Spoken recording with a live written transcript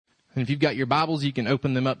And if you've got your Bibles, you can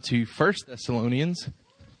open them up to 1 Thessalonians.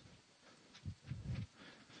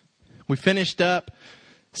 We finished up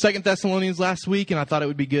 2 Thessalonians last week, and I thought it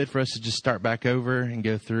would be good for us to just start back over and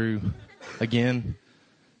go through again,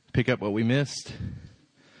 pick up what we missed.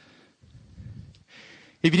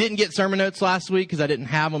 If you didn't get sermon notes last week, because I didn't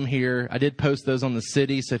have them here, I did post those on the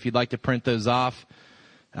city, so if you'd like to print those off,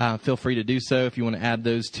 feel free to do so if you want to add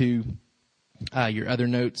those to your other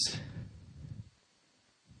notes.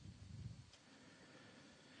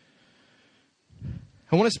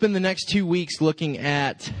 I want to spend the next 2 weeks looking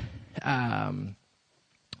at the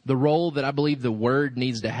role that I believe the Word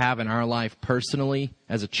needs to have in our life personally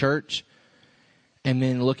as a church, and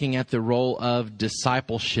then looking at the role of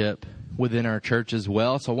discipleship within our church as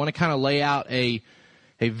well. So I want to kind of lay out a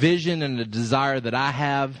vision and a desire that I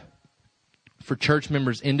have for church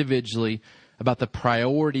members individually about the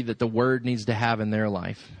priority that the Word needs to have in their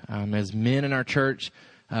life. As men in our church,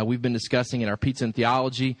 we've been discussing in our Pizza and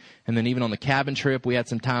Theology, and then even on the cabin trip, we had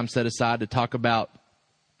some time set aside to talk about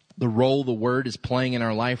the role the Word is playing in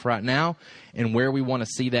our life right now and where we want to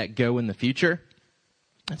see that go in the future.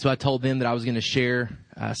 And so I told them that I was going to share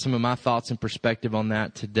some of my thoughts and perspective on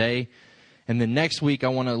that today. And then next week, I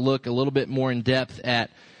want to look a little bit more in depth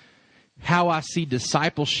at how I see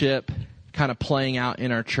discipleship kind of playing out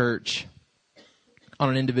in our church on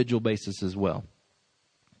an individual basis as well.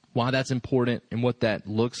 Why that's important and what that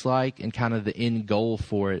looks like and kind of the end goal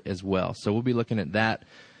for it as well. So we'll be looking at that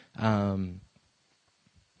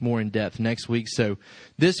more in depth next week. So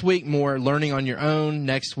this week, more learning on your own.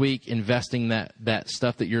 Next week, investing that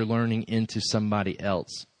stuff that you're learning into somebody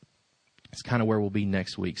else. It's kind of where we'll be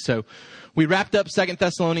next week. So we wrapped up 2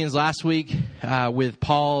 Thessalonians last week with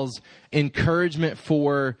Paul's encouragement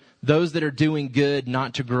for those that are doing good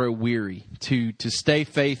not to grow weary, to stay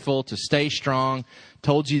faithful, to stay strong.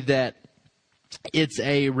 Told you that it's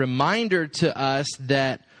a reminder to us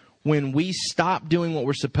that when we stop doing what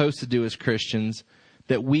we're supposed to do as Christians,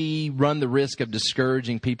 that we run the risk of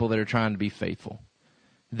discouraging people that are trying to be faithful.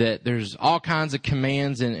 That there's all kinds of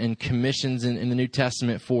commands and commissions in the New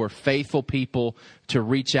Testament for faithful people to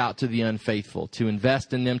reach out to the unfaithful, to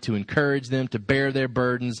invest in them, to encourage them, to bear their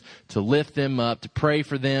burdens, to lift them up, to pray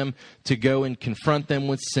for them, to go and confront them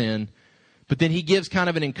with sin. But then he gives kind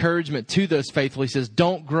of an encouragement to those faithful. He says,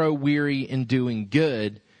 don't grow weary in doing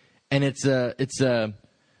good. And it's a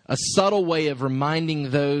subtle way of reminding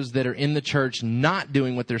those that are in the church not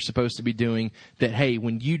doing what they're supposed to be doing that, hey,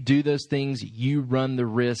 when you do those things, you run the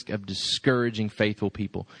risk of discouraging faithful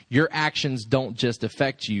people. Your actions don't just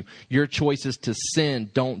affect you. Your choices to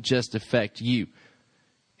sin don't just affect you.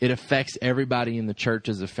 It affects everybody in the church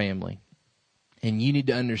as a family. And you need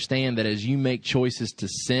to understand that as you make choices to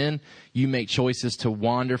sin, you make choices to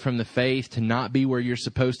wander from the faith, to not be where you're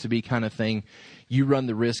supposed to be kind of thing, you run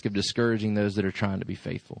the risk of discouraging those that are trying to be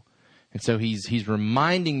faithful. And so he's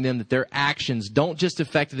reminding them that their actions don't just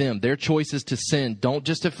affect them. Their choices to sin don't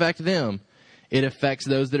just affect them. It affects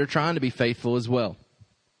those that are trying to be faithful as well.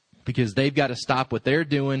 Because they've got to stop what they're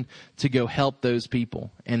doing to go help those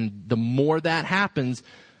people. And the more that happens,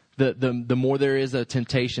 the more there is a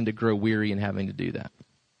temptation to grow weary in having to do that.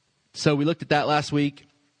 So we looked at that last week.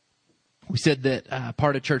 We said that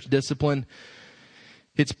part of church discipline,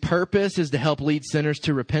 its purpose is to help lead sinners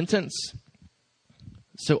to repentance.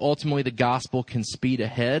 So ultimately the gospel can speed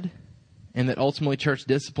ahead. And that ultimately church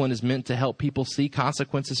discipline is meant to help people see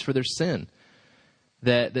consequences for their sin.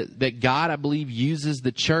 That God, I believe, uses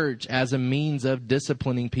the church as a means of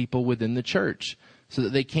disciplining people within the church so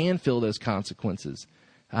that they can feel those consequences.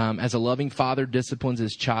 As a loving father disciplines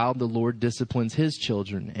his child, the Lord disciplines his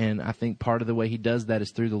children. And I think part of the way he does that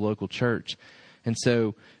is through the local church. And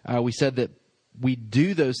so we said that we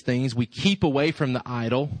do those things. We keep away from the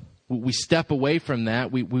idol. We step away from that.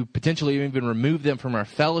 We potentially even remove them from our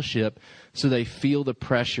fellowship so they feel the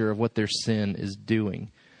pressure of what their sin is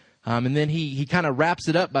doing. And then he kind of wraps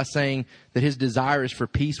it up by saying that his desire is for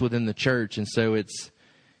peace within the church. And so it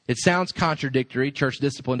sounds contradictory. Church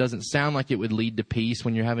discipline doesn't sound like it would lead to peace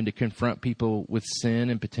when you're having to confront people with sin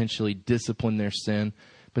and potentially discipline their sin,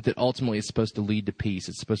 but that ultimately it's supposed to lead to peace.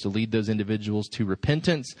 It's supposed to lead those individuals to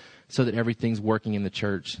repentance so that everything's working in the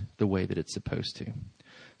church the way that it's supposed to.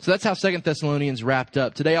 So that's how 2 Thessalonians wrapped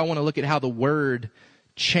up. Today I want to look at how the Word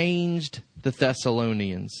changed the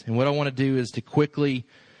Thessalonians. And what I want to do is to quickly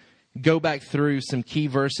go back through some key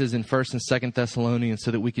verses in 1 and 2 Thessalonians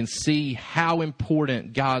so that we can see how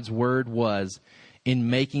important God's Word was in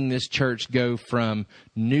making this church go from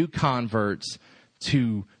new converts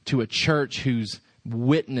to a church whose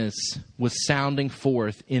witness was sounding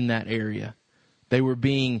forth in that area. They were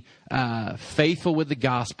being faithful with the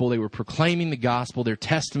gospel. They were proclaiming the gospel. Their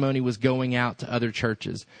testimony was going out to other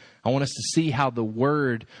churches. I want us to see how the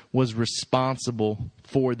word was responsible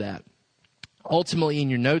for that. Ultimately, in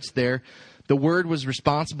your notes there, the word was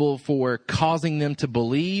responsible for causing them to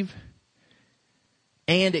believe,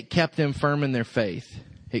 and it kept them firm in their faith.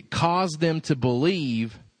 It caused them to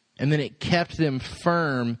believe, and then it kept them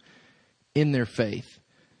firm in their faith.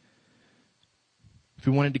 If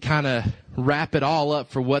we wanted to kind of wrap it all up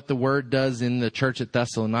for what the word does in the church at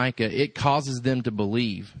Thessalonica, it causes them to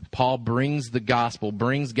believe. Paul brings the gospel,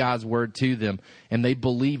 brings God's word to them, and they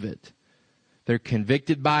believe it. They're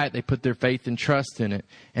convicted by it. They put their faith and trust in it.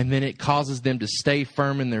 And then it causes them to stay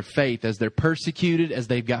firm in their faith as they're persecuted, as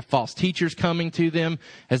they've got false teachers coming to them,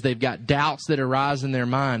 as they've got doubts that arise in their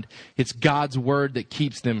mind. It's God's word that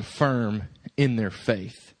keeps them firm in their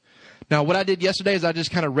faith. Now, what I did yesterday is I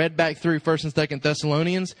just kind of read back through 1st and 2nd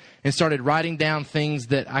Thessalonians and started writing down things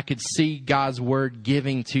that I could see God's word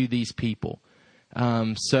giving to these people.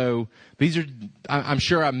 So these are, I'm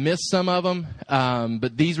sure I missed some of them,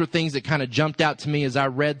 but these were things that kind of jumped out to me as I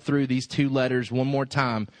read through these two letters one more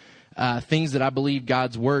time, things that I believe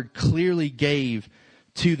God's word clearly gave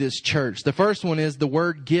to this church. The first one is the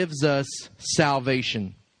word gives us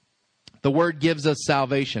salvation. The word gives us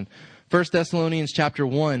salvation. 1 Thessalonians chapter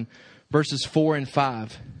 1, verses 4 and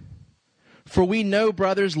 5. For we know,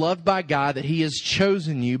 brothers, loved by God, that he has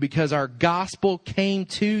chosen you because our gospel came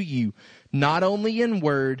to you, not only in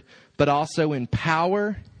word, but also in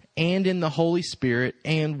power and in the Holy Spirit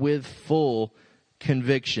and with full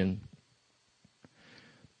conviction.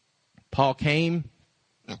 Paul came,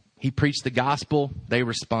 he preached the gospel, they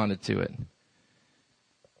responded to it.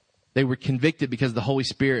 They were convicted because the Holy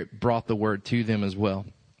Spirit brought the word to them as well.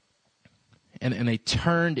 And they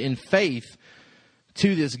turned in faith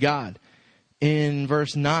to this God. In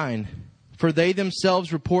verse 9, for they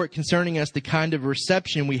themselves report concerning us the kind of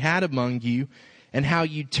reception we had among you, and how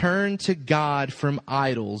you turned to God from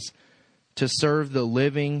idols to serve the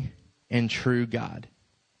living and true God.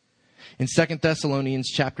 In 2 Thessalonians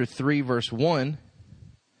chapter 3, verse 1,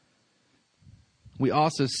 we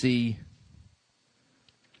also see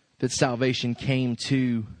that salvation came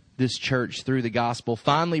to this church through the gospel.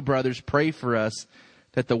 Finally, brothers, pray for us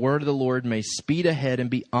that the word of the Lord may speed ahead and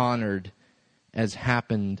be honored as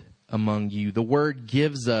happened among you. The word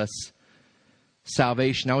gives us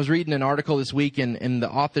salvation. I was reading an article this week, and the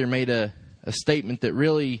author made a statement that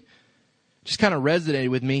really just kind of resonated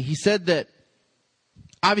with me. He said that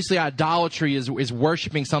obviously idolatry is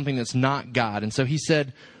worshiping something that's not God. And so he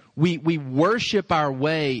said, we worship our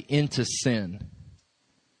way into sin.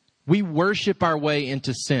 We worship our way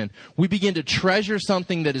into sin. We begin to treasure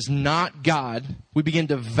something that is not God. We begin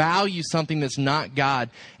to value something that's not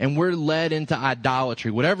God. And we're led into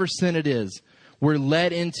idolatry. Whatever sin it is, we're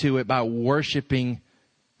led into it by worshiping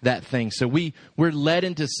that thing. So we're led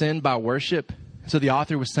into sin by worship. So the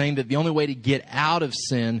author was saying that the only way to get out of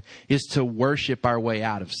sin is to worship our way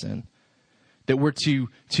out of sin. That we're to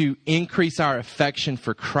increase our affection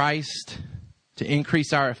for Christ, to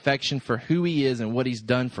increase our affection for who he is and what he's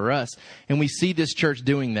done for us. And we see this church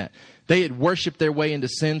doing that. They had worshiped their way into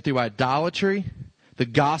sin through idolatry. The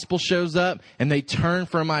gospel shows up, and they turn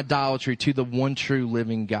from idolatry to the one true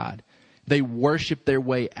living God. They worship their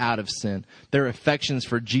way out of sin. Their affections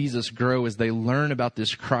for Jesus grow as they learn about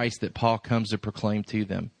this Christ that Paul comes to proclaim to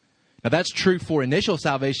them. Now that's true for initial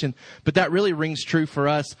salvation, but that really rings true for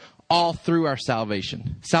us all through our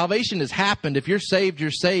salvation. Salvation has happened. If you're saved, you're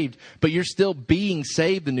saved, but you're still being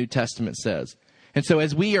saved, the New Testament says. And so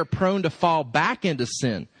as we are prone to fall back into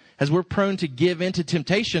sin, as we're prone to give into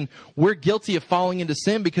temptation, we're guilty of falling into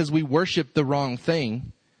sin because we worship the wrong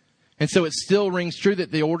thing. And so it still rings true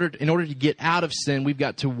that in order to get out of sin, we've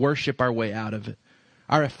got to worship our way out of it.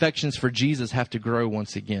 Our affections for Jesus have to grow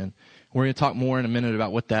once again. We're going to talk more in a minute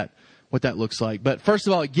about what that looks like. But first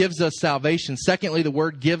of all, it gives us salvation. Secondly, the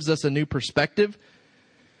word gives us a new perspective.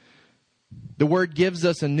 The word gives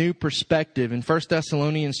us a new perspective. In 1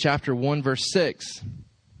 Thessalonians chapter 1, verse 6,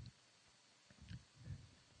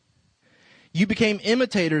 you became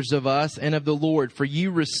imitators of us and of the Lord, for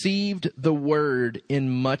you received the word in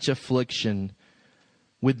much affliction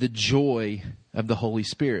with the joy of the Holy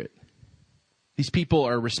Spirit. These people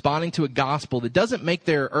are responding to a gospel that doesn't make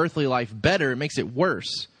their earthly life better, it makes it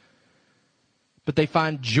worse. But they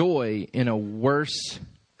find joy in a worse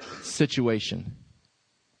situation.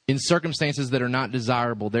 In circumstances that are not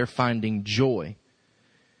desirable, they're finding joy.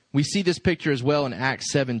 We see this picture as well in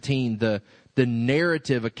Acts 17, the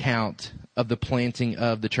narrative account of the planting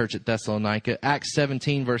of the church at Thessalonica. Acts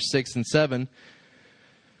 17, verse 6 and 7.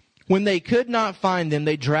 When they could not find them,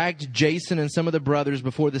 they dragged Jason and some of the brothers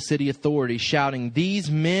before the city authorities, shouting, "These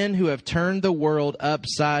men who have turned the world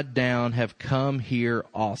upside down have come here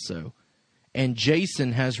also. And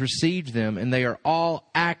Jason has received them, and they are all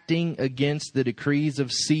acting against the decrees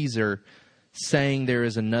of Caesar, saying there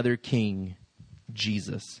is another king,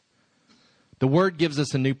 Jesus." The Word gives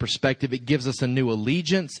us a new perspective. It gives us a new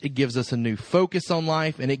allegiance. It gives us a new focus on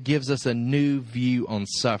life, and it gives us a new view on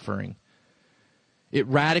suffering. It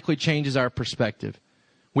radically changes our perspective.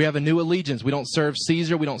 We have a new allegiance. We don't serve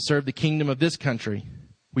Caesar. We don't serve the kingdom of this country.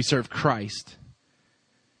 We serve Christ.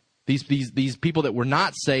 These people that were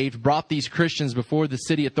not saved brought these Christians before the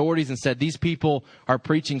city authorities and said, these people are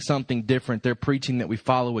preaching something different. They're preaching that we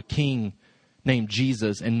follow a king named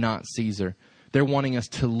Jesus and not Caesar. They're wanting us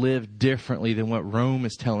to live differently than what Rome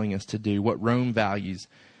is telling us to do, what Rome values.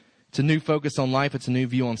 It's a new focus on life. It's a new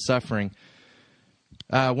view on suffering.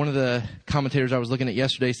 One of the commentators I was looking at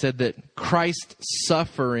yesterday said that Christ's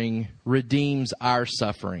suffering redeems our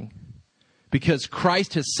suffering. Because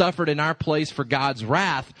Christ has suffered in our place for God's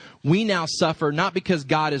wrath, we now suffer not because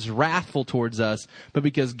God is wrathful towards us, but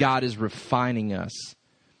because God is refining us.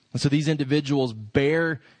 And so these individuals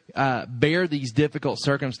bear these difficult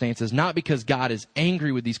circumstances, not because God is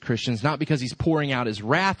angry with these Christians, not because he's pouring out his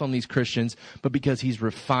wrath on these Christians, but because he's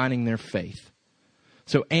refining their faith.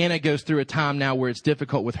 So Anna goes through a time now where it's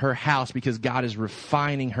difficult with her house because God is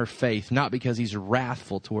refining her faith, not because he's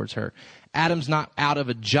wrathful towards her. Adam's not out of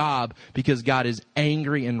a job because God is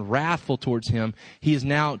angry and wrathful towards him. He is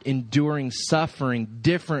now enduring suffering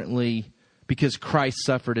differently because Christ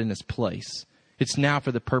suffered in his place. It's now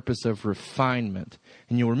for the purpose of refinement.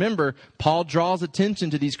 And you'll remember, Paul draws attention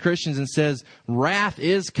to these Christians and says, wrath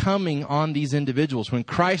is coming on these individuals. When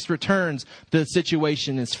Christ returns, the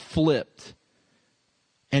situation is flipped.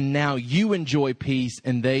 And now you enjoy peace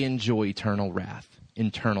and they enjoy eternal wrath,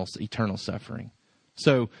 eternal suffering.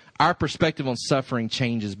 So our perspective on suffering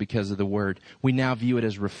changes because of the Word. We now view it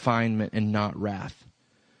as refinement and not wrath.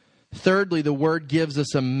 Thirdly, the Word gives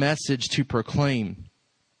us a message to proclaim.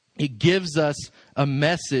 It gives us a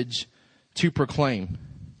message to proclaim.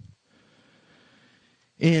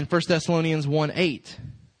 In 1 Thessalonians 1:8,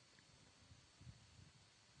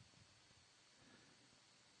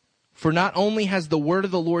 "For not only has the word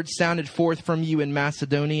of the Lord sounded forth from you in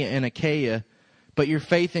Macedonia and Achaia, but your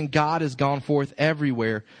faith in God has gone forth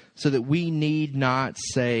everywhere, so that we need not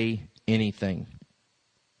say anything."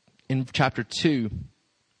 In chapter 2,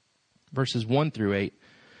 verses 1 through 8,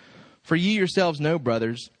 "For you yourselves know,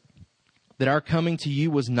 brothers, that our coming to you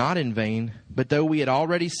was not in vain, but though we had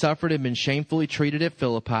already suffered and been shamefully treated at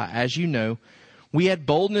Philippi, as you know, we had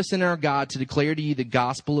boldness in our God to declare to you the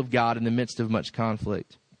gospel of God in the midst of much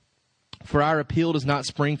conflict. For our appeal does not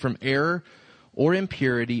spring from error or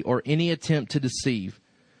impurity or any attempt to deceive.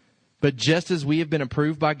 But just as we have been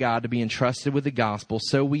approved by God to be entrusted with the gospel,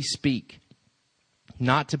 so we speak,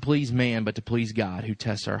 not to please man, but to please God, who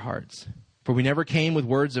tests our hearts. For we never came with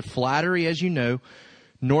words of flattery, as you know,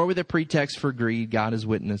 nor with a pretext for greed, God is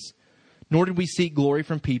witness. Nor did we seek glory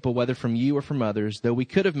from people, whether from you or from others, though we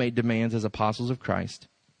could have made demands as apostles of Christ.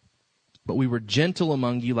 But we were gentle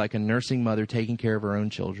among you like a nursing mother taking care of her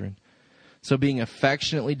own children. So being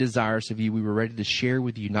affectionately desirous of you, we were ready to share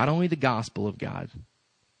with you not only the gospel of God,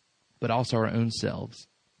 but also our own selves,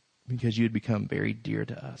 because you had become very dear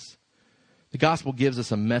to us." The gospel gives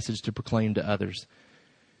us a message to proclaim to others.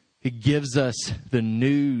 It gives us the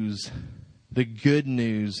news, the good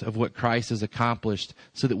news of what Christ has accomplished,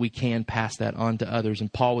 so that we can pass that on to others.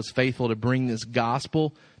 And Paul was faithful to bring this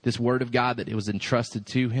gospel, this word of God, that it was entrusted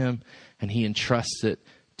to him, and he entrusts it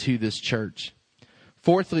to this church.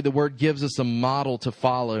 Fourthly, the word gives us a model to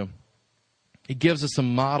follow. It gives us a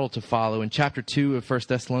model to follow. In chapter 2 of 1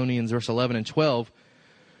 Thessalonians, verse 11 and 12,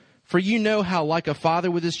 "For you know how, like a father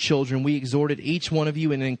with his children, we exhorted each one of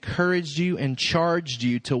you and encouraged you and charged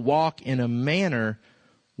you to walk in a manner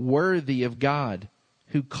worthy of God,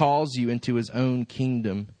 who calls you into his own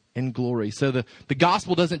kingdom and glory." So the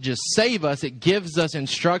gospel doesn't just save us, it gives us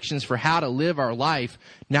instructions for how to live our life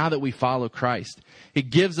now that we follow Christ. It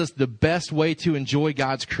gives us the best way to enjoy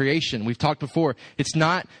God's creation. We've talked before, it's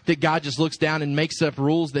not that God just looks down and makes up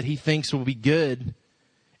rules that he thinks will be good.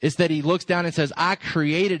 It's that he looks down and says, I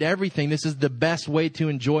created everything. This is the best way to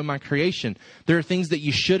enjoy my creation. There are things that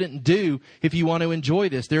you shouldn't do if you want to enjoy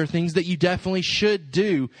this. There are things that you definitely should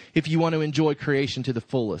do if you want to enjoy creation to the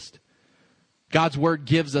fullest. God's word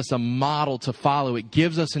gives us a model to follow. It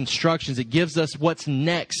gives us instructions. It gives us what's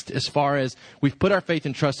next as far as we've put our faith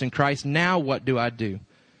and trust in Christ. Now what do I do?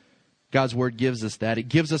 God's word gives us that. It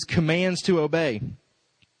gives us commands to obey.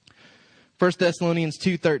 1 Thessalonians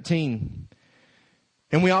 2:13.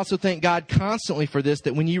 And we also thank God constantly for this,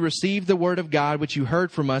 that when you received the word of God, which you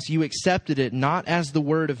heard from us, you accepted it not as the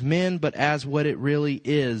word of men, but as what it really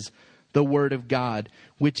is, the word of God,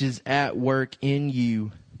 which is at work in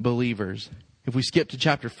you believers. If we skip to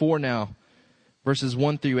chapter 4 now, verses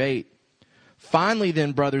 1 through 8. Finally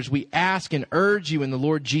then, brothers, we ask and urge you in the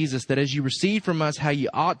Lord Jesus that as you receive from us how you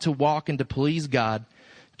ought to walk and to please God,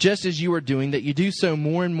 just as you are doing, that you do so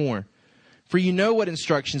more and more. For you know what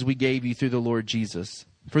instructions we gave you through the Lord Jesus.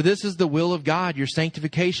 For this is the will of God, your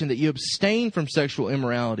sanctification, that you abstain from sexual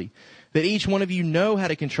immorality, that each one of you know how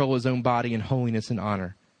to control his own body in holiness and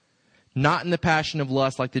honor, not in the passion of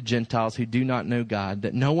lust like the Gentiles who do not know God,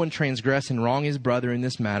 that no one transgress and wrong his brother in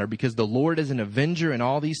this matter, because the Lord is an avenger in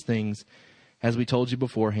all these things, as we told you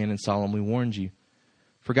beforehand and solemnly warned you.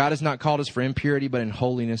 For God has not called us for impurity, but in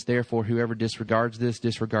holiness. Therefore, whoever disregards this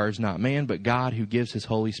disregards not man, but God who gives his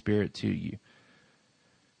Holy Spirit to you.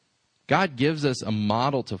 God gives us a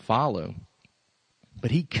model to follow,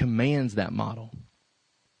 but he commands that model.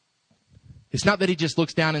 It's not that he just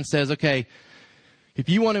looks down and says, okay, if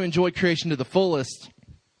you want to enjoy creation to the fullest,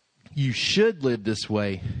 you should live this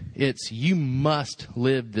way. It's you must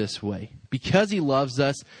live this way. Because he loves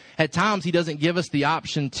us, at times he doesn't give us the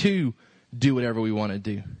option to do whatever we want to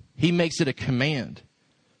do. He makes it a command.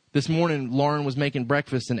 This morning, Lauren was making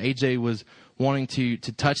breakfast and AJ was wanting to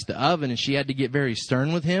touch the oven, and she had to get very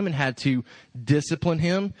stern with him and had to discipline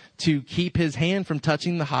him to keep his hand from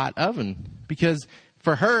touching the hot oven. Because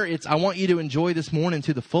for her, it's, I want you to enjoy this morning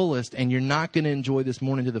to the fullest, and you're not going to enjoy this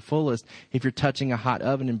morning to the fullest if you're touching a hot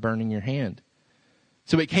oven and burning your hand.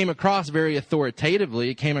 So it came across very authoritatively.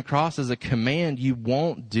 It came across as a command. You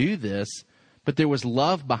won't do this. But there was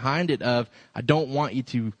love behind it of, I don't want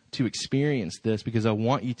you to experience this because I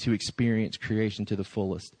want you to experience creation to the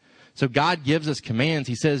fullest. So God gives us commands.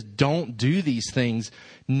 He says, don't do these things,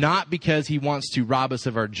 not because he wants to rob us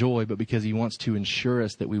of our joy, but because he wants to ensure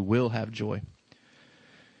us that we will have joy.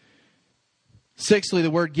 Sixthly,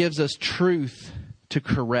 the word gives us truth to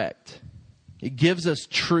correct. It gives us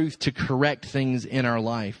truth to correct things in our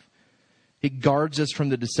life. It guards us from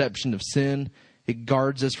the deception of sin. It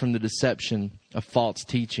guards us from the deception of false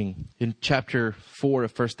teaching. In chapter 4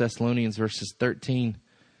 of 1 Thessalonians, verses 13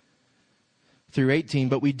 through 18,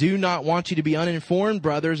 but we do not want you to be uninformed,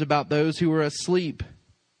 brothers, about those who are asleep,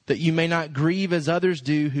 that you may not grieve as others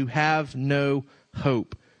do who have no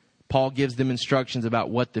hope. Paul gives them instructions about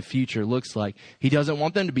what the future looks like. He doesn't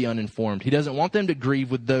want them to be uninformed. He doesn't want them to grieve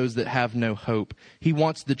with those that have no hope. He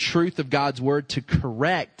wants the truth of God's word to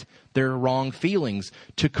correct their wrong feelings,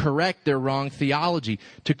 to correct their wrong theology,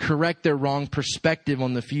 to correct their wrong perspective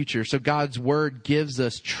on the future. So God's word gives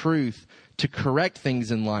us truth to correct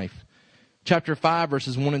things in life. Chapter 5,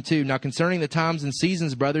 verses 1 and 2. Now concerning the times and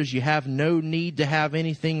seasons, brothers, you have no need to have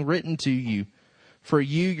anything written to you, for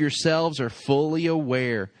you yourselves are fully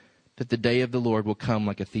aware that the day of the Lord will come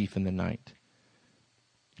like a thief in the night.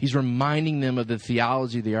 He's reminding them of the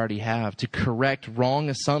theology they already have to correct wrong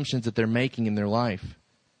assumptions that they're making in their life.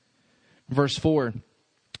 Verse 4,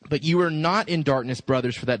 but you are not in darkness,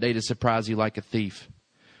 brothers, for that day to surprise you like a thief.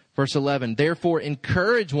 Verse 11, therefore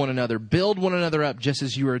encourage one another, build one another up just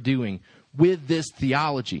as you are doing with this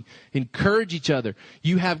theology. Encourage each other.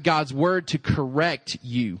 You have God's word to correct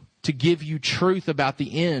you, to give you truth about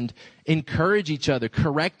the end. Encourage each other.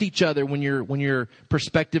 Correct each other when your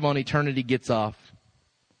perspective on eternity gets off.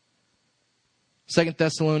 2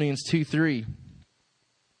 Thessalonians 2:3.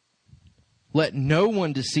 Let no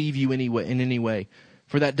one deceive you in any way,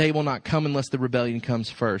 for that day will not come unless the rebellion comes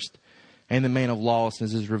first, and the man of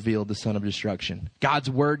lawlessness is revealed, the son of destruction. God's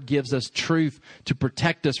word gives us truth to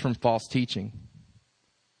protect us from false teaching.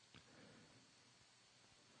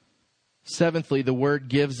 Seventhly, the word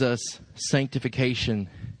gives us sanctification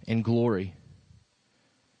and glory.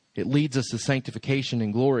 It leads us to sanctification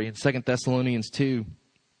and glory. In 2 Thessalonians 2,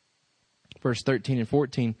 verse 13 and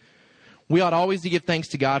 14, we ought always to give thanks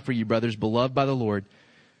to God for you, brothers, beloved by the Lord,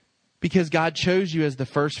 because God chose you as the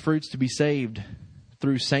first fruits to be saved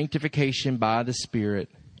through sanctification by the Spirit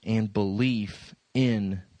and belief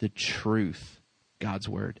in the truth, God's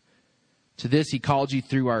word. To this he called you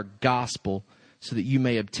through our gospel, so that you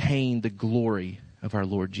may obtain the glory of our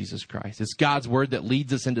Lord Jesus Christ. It's God's word that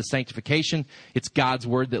leads us into sanctification. It's God's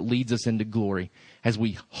word that leads us into glory. As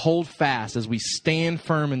we hold fast, as we stand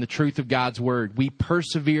firm in the truth of God's word, we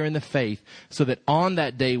persevere in the faith so that on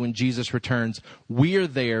that day when Jesus returns, we are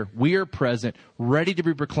there, we are present, ready to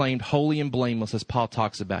be proclaimed holy and blameless, as Paul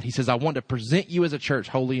talks about. He says, I want to present you as a church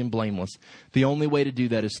holy and blameless. The only way to do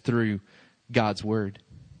that is through God's word.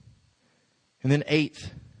 And then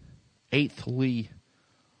eighthly,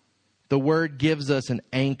 the word gives us an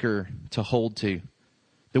anchor to hold to.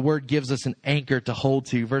 The Word gives us an anchor to hold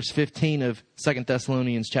to. Verse 15 of 2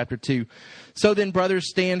 Thessalonians chapter 2. So then, brothers,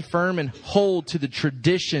 stand firm and hold to the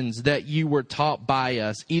traditions that you were taught by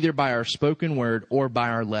us, either by our spoken word or by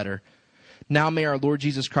our letter. Now may our Lord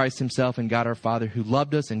Jesus Christ himself and God our Father, who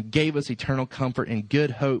loved us and gave us eternal comfort and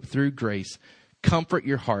good hope through grace, comfort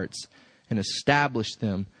your hearts and establish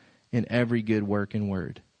them in every good work and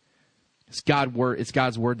word. It's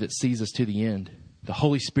God's word that sees us to the end. The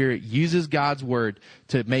Holy Spirit uses God's word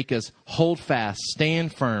to make us hold fast,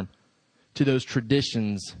 stand firm to those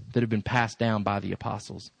traditions that have been passed down by the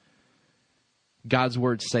apostles. God's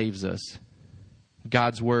word saves us.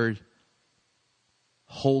 God's word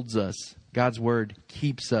holds us. God's word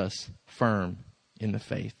keeps us firm in the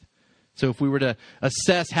faith. So if we were to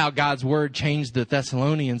assess how God's word changed the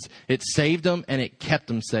Thessalonians, it saved them and it kept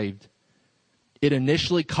them saved. It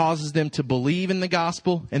initially causes them to believe in the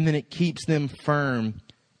gospel, and then it keeps them firm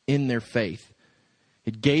in their faith.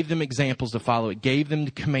 It gave them examples to follow. It gave them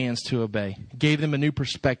commands to obey. It gave them a new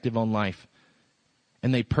perspective on life.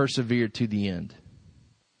 And they persevered to the end.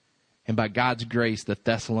 And by God's grace, the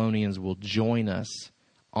Thessalonians will join us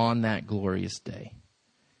on that glorious day.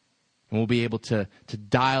 And we'll be able to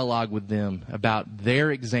dialogue with them about their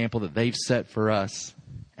example that they've set for us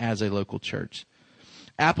as a local church.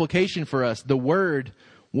 Application for us: the word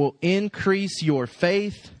will increase your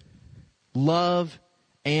faith, love,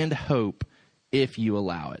 and hope if you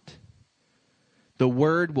allow it. The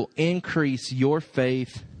word will increase your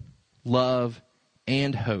faith, love,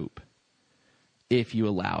 and hope if you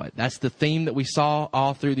allow it. That's the theme that we saw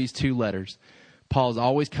all through these two letters. Paul's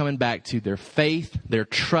always coming back to their faith, their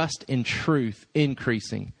trust in truth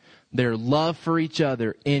increasing, their love for each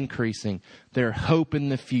other increasing, their hope in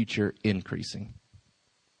the future increasing.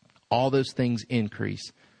 All those things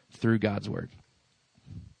increase through God's word.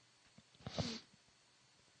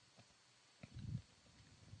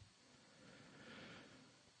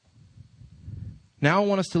 Now I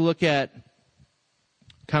want us to look at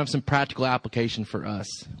kind of some practical application for us.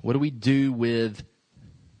 What do we do with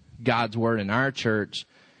God's word in our church?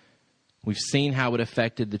 We've seen how it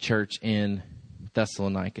affected the church in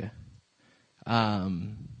Thessalonica.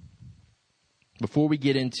 Before we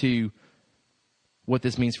get into what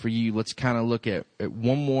this means for you, let's kind of look at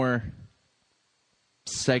one more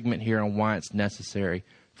segment here on why it's necessary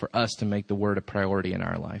for us to make the word a priority in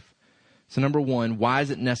our life. So number one, why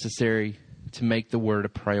is it necessary to make the word a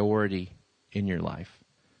priority in your life?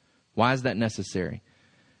 Why is that necessary?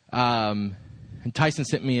 And Tyson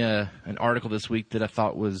sent me an article this week that I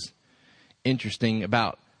thought was interesting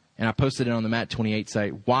about, and I posted it on the Matt 28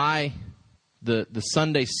 site, why the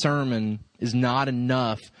Sunday sermon is not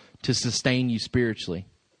enough to sustain you spiritually.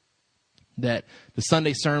 That the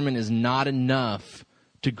Sunday sermon is not enough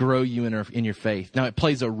to grow you in your faith. Now, it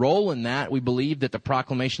plays a role in that. We believe that the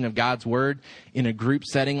proclamation of God's word in a group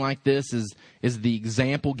setting like this is the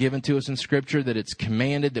example given to us in Scripture, that it's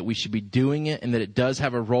commanded, that we should be doing it, and that it does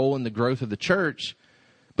have a role in the growth of the church.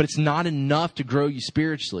 But it's not enough to grow you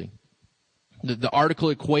spiritually. The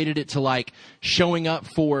article equated it to like showing up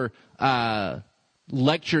for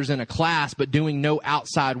lectures in a class, but doing no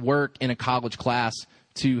outside work in a college class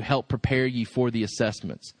to help prepare you for the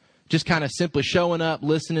assessments. Just kind of simply showing up,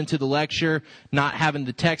 listening to the lecture, not having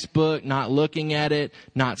the textbook, not looking at it,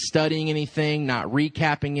 not studying anything, not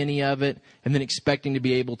recapping any of it, and then expecting to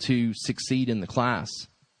be able to succeed in the class.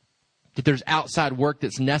 That there's outside work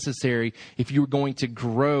that's necessary if you're going to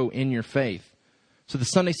grow in your faith. So the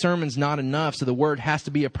Sunday sermon's not enough, so the word has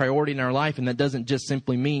to be a priority in our life, and that doesn't just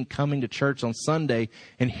simply mean coming to church on Sunday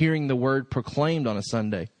and hearing the word proclaimed on a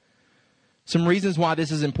Sunday. Some reasons why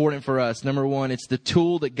this is important for us. Number one, it's the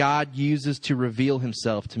tool that God uses to reveal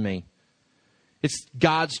himself to me. It's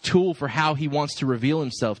God's tool for how he wants to reveal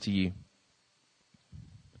himself to you.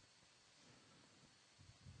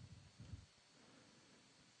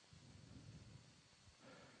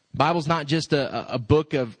 Bible's not just a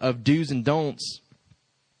book of do's and don'ts.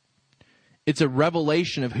 It's a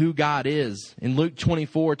revelation of who God is. In Luke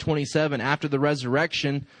 24:27, after the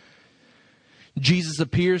resurrection, Jesus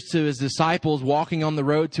appears to his disciples walking on the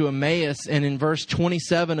road to Emmaus. And in verse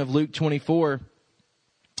 27 of Luke 24,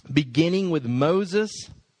 beginning with Moses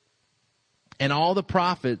and all the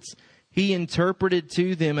prophets, he interpreted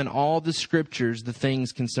to them in all the scriptures the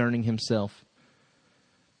things concerning himself.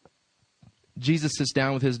 Jesus sits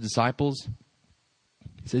down with his disciples.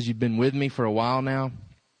 He says, you've been with me for a while now.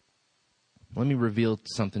 Let me reveal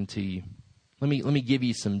something to you. Let me give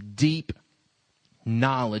you some deep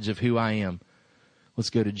knowledge of who I am. Let's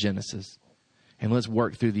go to Genesis and let's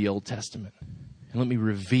work through the Old Testament. And let me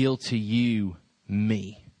reveal to you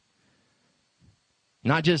me.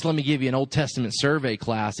 Not just let me give you an Old Testament survey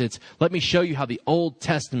class. It's let me show you how the Old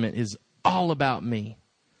Testament is all about me.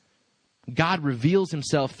 God reveals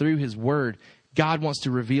himself through his word. God wants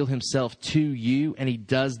to reveal himself to you, and he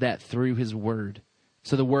does that through his word.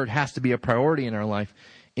 So the word has to be a priority in our life.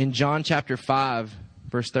 In John chapter 5,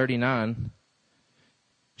 verse 39,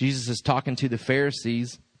 Jesus is talking to the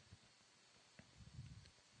Pharisees.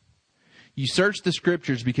 You search the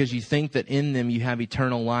scriptures because you think that in them you have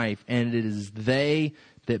eternal life, and it is they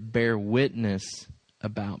that bear witness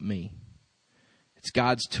about me. It's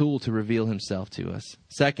God's tool to reveal himself to us.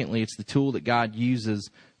 Secondly, it's the tool that God uses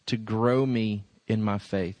to grow me in my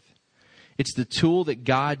faith. It's the tool that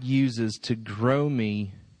God uses to grow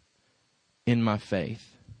me in my faith.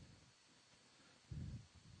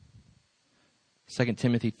 2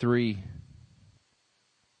 Timothy 3,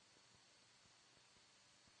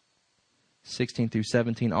 16 through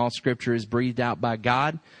 17, all scripture is breathed out by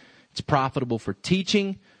God. It's profitable for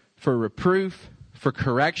teaching, for reproof, for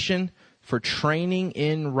correction, for training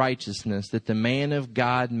in righteousness, that the man of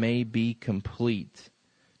God may be complete,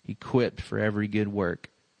 equipped for every good work.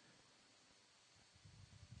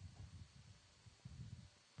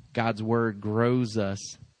 God's word grows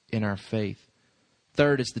us in our faith.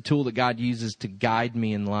 Third, it's the tool that God uses to guide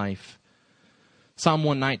me in life. Psalm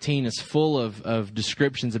 119 is full of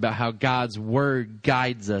descriptions about how God's word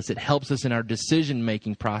guides us. It helps us in our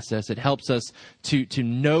decision-making process. It helps us to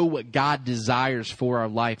know what God desires for our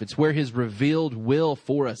life. It's where his revealed will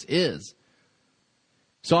for us is.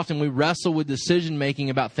 So often we wrestle with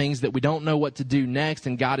decision-making about things that we don't know what to do next,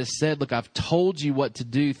 and God has said, look, I've told you what to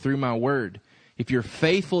do through my word. If you're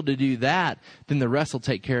faithful to do that, then the rest will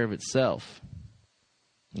take care of itself.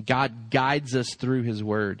 God guides us through his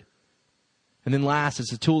word. And then last,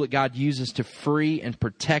 it's a tool that God uses to free and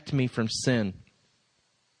protect me from sin.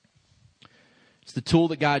 It's the tool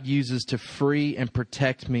that God uses to free and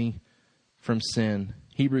protect me from sin.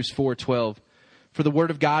 Hebrews 4:12. For the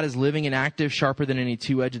word of God is living and active, sharper than any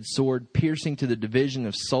two-edged sword, piercing to the division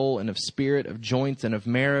of soul and of spirit, of joints and of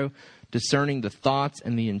marrow, discerning the thoughts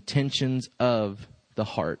and the intentions of the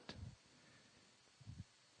heart.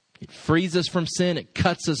 It frees us from sin. It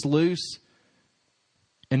cuts us loose.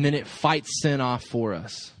 And then it fights sin off for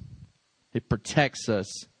us. It protects us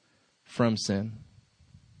from sin.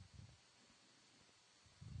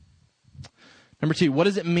 Number 2, what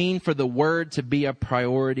does it mean for the word to be a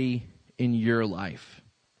priority in your life?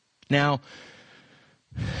 Now,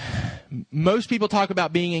 most people talk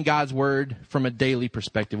about being in God's word from a daily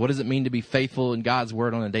perspective. What does it mean to be faithful in God's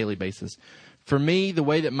word on a daily basis? For me, the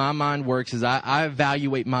way that my mind works is I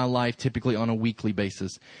evaluate my life typically on a weekly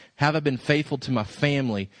basis. Have I been faithful to my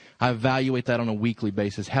family? I evaluate that on a weekly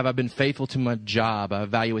basis. Have I been faithful to my job? I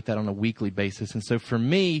evaluate that on a weekly basis. And so for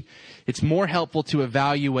me, it's more helpful to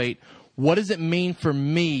evaluate what does it mean for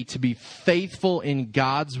me to be faithful in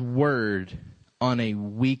God's word on a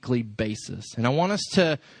weekly basis. And I want us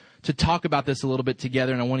to talk about this a little bit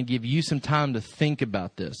together, and I want to give you some time to think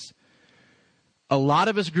about this. A lot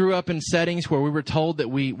of us grew up in settings where we were told that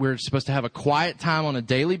we're supposed to have a quiet time on a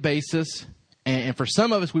daily basis. And for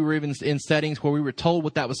some of us, we were even in settings where we were told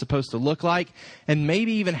what that was supposed to look like and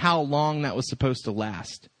maybe even how long that was supposed to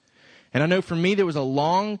last. And I know for me, there was a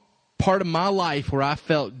long part of my life where I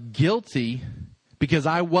felt guilty because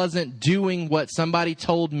I wasn't doing what somebody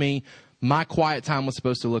told me my quiet time was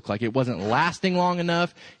supposed to look like. It wasn't lasting long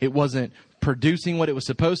enough. It wasn't producing what it was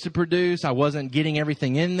supposed to produce. I wasn't getting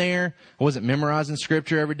everything in there. I wasn't memorizing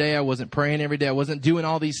scripture every day. I wasn't praying every day. I wasn't doing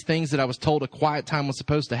all these things that I was told a quiet time was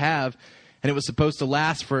supposed to have. And it was supposed to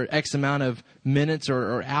last for X amount of minutes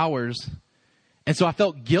or hours. And so I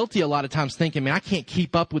felt guilty a lot of times thinking, man, I can't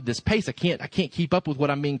keep up with this pace. I can't keep up with what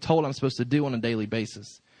I'm being told I'm supposed to do on a daily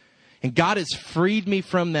basis. And God has freed me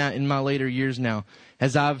from that in my later years now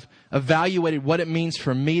as I've evaluated what it means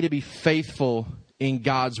for me to be faithful in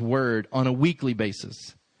God's word on a weekly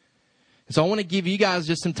basis. And so I want to give you guys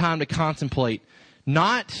just some time to contemplate,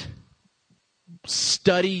 not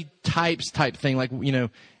study type thing. Like, you know,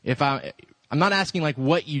 I'm not asking like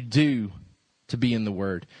what you do to be in the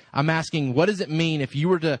word. I'm asking, what does it mean if you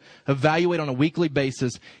were to evaluate on a weekly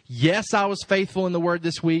basis, yes, I was faithful in the word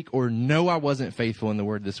this week, or no, I wasn't faithful in the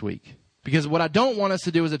word this week? Because what I don't want us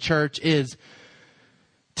to do as a church is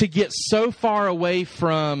to get so far away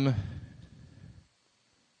from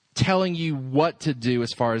telling you what to do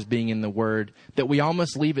as far as being in the word that we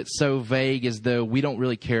almost leave it so vague as though we don't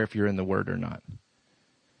really care if you're in the word or not.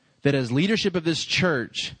 That as leadership of this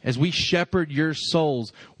church, as we shepherd your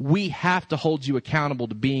souls, we have to hold you accountable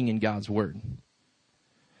to being in God's word.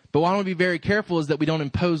 But what I want to be very careful is that we don't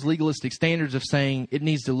impose legalistic standards of saying it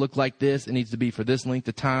needs to look like this, it needs to be for this length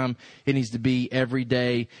of time, it needs to be every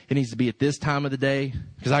day, it needs to be at this time of the day.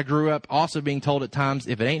 Because I grew up also being told at times,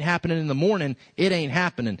 if it ain't happening in the morning, it ain't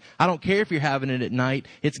happening. I don't care if you're having it at night,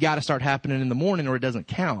 it's got to start happening in the morning or it doesn't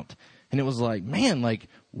count. And it was like, man, like,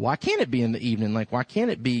 why can't it be in the evening? Like, why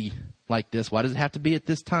can't it be like this? Why does it have to be at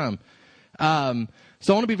this time?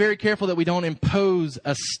 So I want to be very careful that we don't impose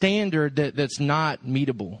a standard that's not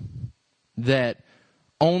meetable, that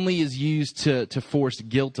only is used to force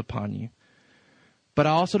guilt upon you. But I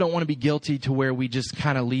also don't want to be guilty to where we just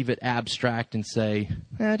kind of leave it abstract and say,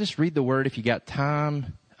 just read the word if you got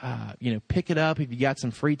time. Pick it up if you got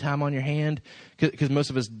some free time on your hand, because most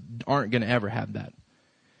of us aren't going to ever have that.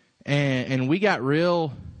 And we got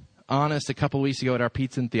real honest a couple of weeks ago at our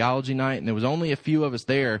pizza and theology night, and there was only a few of us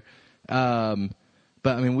there.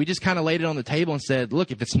 But, I mean, we just kind of laid it on the table and said, look,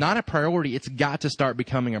 if it's not a priority, it's got to start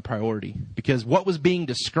becoming a priority. Because what was being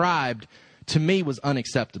described to me was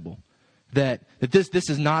unacceptable. That this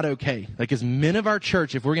is not okay. Like, as men of our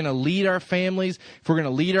church, if we're going to lead our families, if we're going to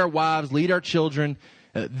lead our wives, lead our children,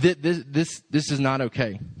 this is not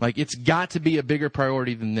okay. Like, it's got to be a bigger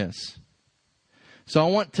priority than this. So I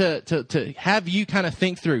want to have you kind of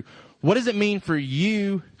think through, what does it mean for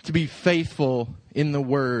you to be faithful in the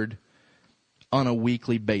Word on a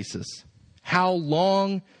weekly basis? How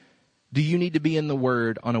long do you need to be in the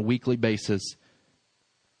Word on a weekly basis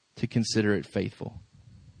to consider it faithful?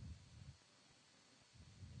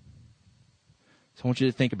 So I want you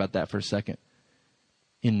to think about that for a second.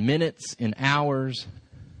 In minutes, in hours,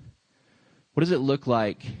 what does it look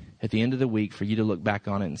like at the end of the week for you to look back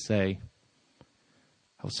on it and say,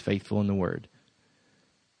 I was faithful in the Word?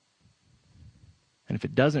 And if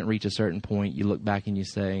it doesn't reach a certain point, you look back and you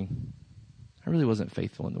say, I really wasn't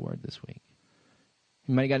faithful in the Word this week.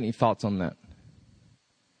 You might have got any thoughts on that?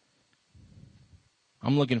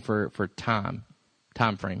 I'm looking for time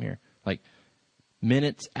frame here. Like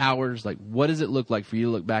minutes, hours, like what does it look like for you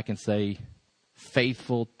to look back and say,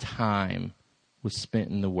 faithful time was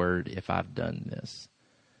spent in the Word if I've done this?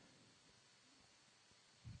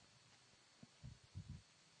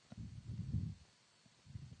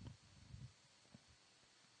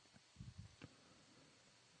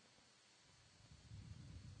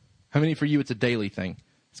 How many for you it's a daily thing?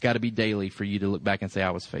 It's got to be daily for you to look back and say,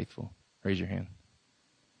 I was faithful. Raise your hand.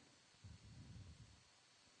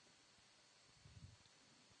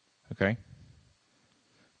 Okay.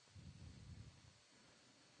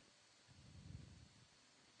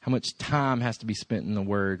 How much time has to be spent in the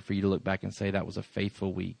Word for you to look back and say that was a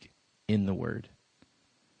faithful week in the Word?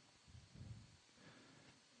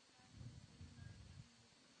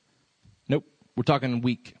 Nope. We're talking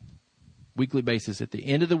weekly basis. At the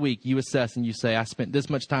end of the week, you assess and you say, I spent this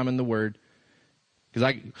much time in the Word.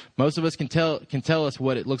 Because most of us can tell us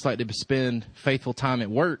what it looks like to spend faithful time at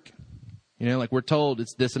work. You know, like we're told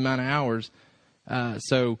it's this amount of hours.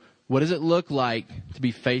 So what does it look like to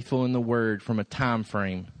be faithful in the Word from a time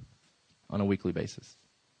frame on a weekly basis?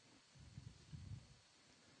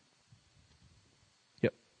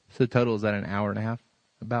 Yep. So the total is that an hour and a half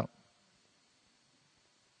about?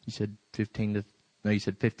 You said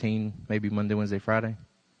 15, maybe Monday, Wednesday, Friday.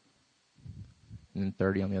 And then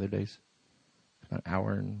 30 on the other days. An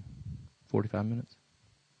hour and 45 minutes.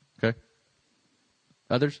 Okay.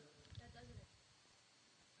 Others?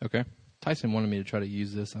 Okay. Tyson wanted me to try to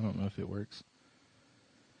use this. I don't know if it works.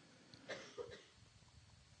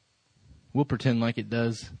 We'll pretend like it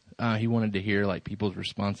does. He wanted to hear like people's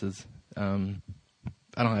responses. I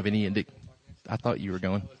don't have any I thought you were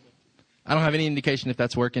going. I don't have any indication if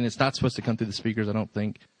that's working. It's not supposed to come through the speakers, I don't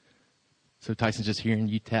think. So Tyson's just hearing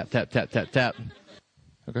you tap, tap, tap, tap, tap.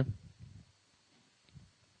 Okay.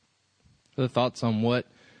 Other thoughts on what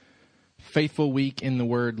faithful week in the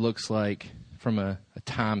Word looks like from a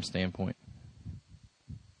time standpoint?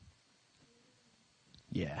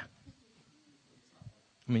 Yeah.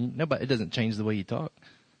 I mean, it doesn't change the way you talk.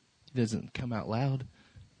 It doesn't come out loud.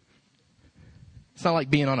 It's not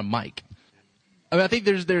like being on a mic. I mean, I think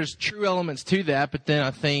there's true elements to that, but then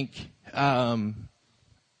I think, I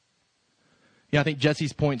think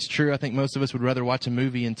Jesse's point's true. I think most of us would rather watch a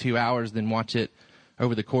movie in 2 hours than watch it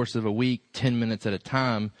over the course of a week, 10 minutes at a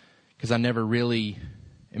time, because I never really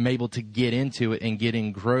am able to get into it and get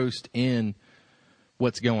engrossed in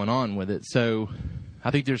what's going on with it. So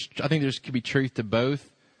I think there's could be truth to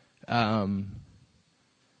both. I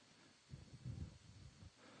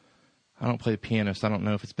don't play the piano, so I don't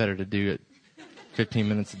know if it's better to do it 15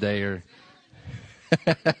 minutes a day or...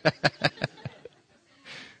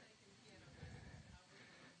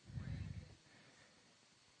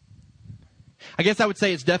 I guess I would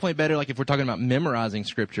say it's definitely better, like if we're talking about memorizing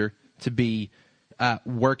Scripture, to be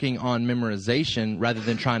working on memorization rather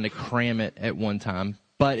than trying to cram it at one time.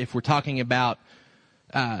 But if we're talking about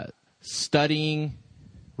studying,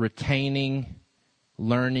 retaining,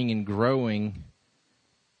 learning, and growing,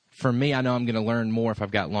 for me, I know I'm going to learn more if I've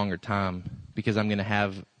got longer time, because I'm going to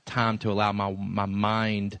have time to allow my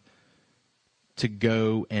mind to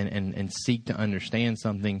go and seek to understand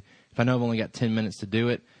something. If I know I've only got 10 minutes to do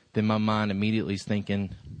it, then my mind immediately is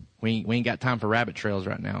thinking, we ain't got time for rabbit trails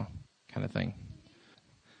right now, kind of thing.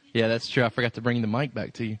 Yeah, that's true. I forgot to bring the mic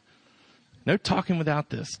back to you. No talking without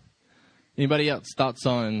this. Anybody else thoughts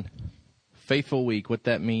on Faithful Week, what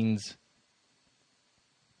that means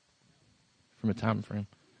from a time frame?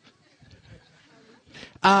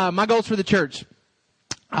 My goals for the church.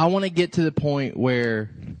 I want to get to the point where,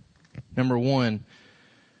 number one,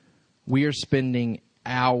 we are spending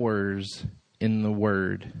hours in the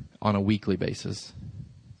Word on a weekly basis.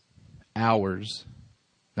 Hours,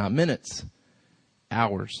 not minutes,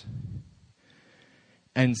 hours.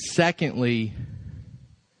 And secondly,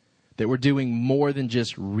 that we're doing more than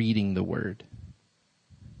just reading the Word.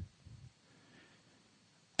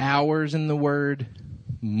 Hours in the Word,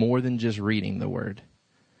 more than just reading the Word.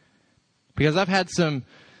 Because I've had some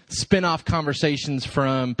spin-off conversations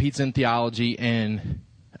from Pizza and Theology and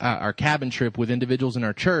our cabin trip with individuals in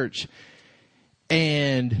our church.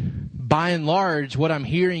 And by and large, what I'm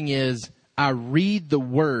hearing is I read the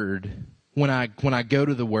Word when I go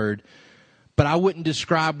to the Word, but I wouldn't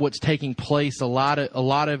describe what's taking place. A lot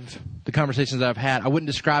of the conversations that I've had, I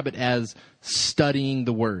wouldn't describe it as studying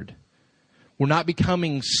the Word. We're not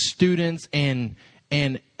becoming students and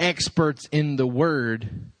experts in the Word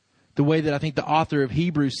the way that I think the author of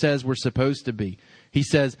Hebrews says we're supposed to be. He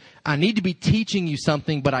says, I need to be teaching you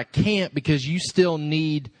something, but I can't because you still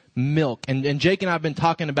need milk. And Jake and I have been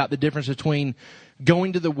talking about the difference between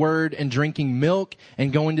going to the Word and drinking milk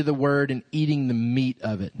and going to the Word and eating the meat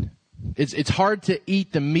of it. It's hard to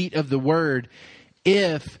eat the meat of the Word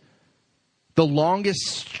if the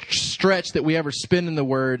longest stretch that we ever spend in the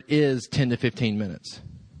Word is 10 to 15 minutes.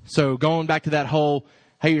 So going back to that whole,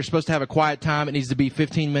 hey, you're supposed to have a quiet time. It needs to be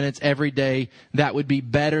 15 minutes every day. That would be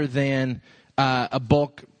better than a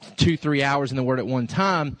bulk 2-3 hours in the Word at one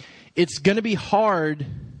time. It's going to be hard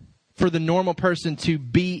for the normal person to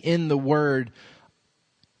be in the Word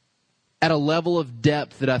at a level of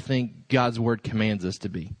depth that I think God's Word commands us to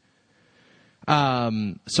be.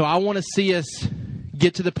 So I want to see us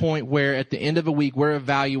get to the point where at the end of a week, we're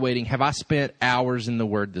evaluating, have I spent hours in the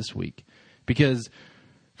Word this week? Because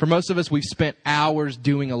for most of us, we've spent hours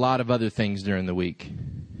doing a lot of other things during the week.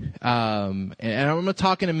 And I'm going to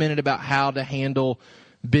talk in a minute about how to handle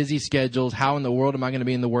busy schedules. How in the world am I going to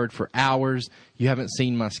be in the Word for hours? You haven't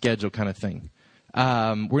seen my schedule, kind of thing.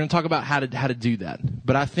 We're going to talk about how to do that.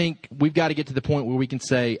 But I think we've got to get to the point where we can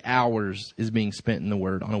say hours is being spent in the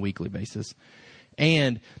Word on a weekly basis.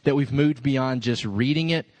 And that we've moved beyond just reading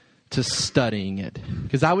it to studying it.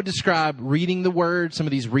 Because I would describe reading the Word, some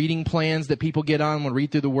of these reading plans that people get on when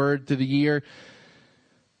read through the Word through the year.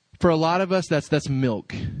 For a lot of us, that's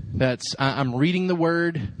milk. I'm reading the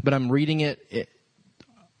Word, but I'm reading it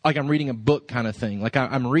like I'm reading a book kind of thing. Like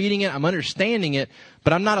I'm reading it, I'm understanding it,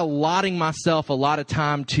 but I'm not allotting myself a lot of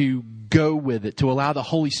time to go with it, to allow the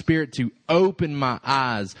Holy Spirit to open my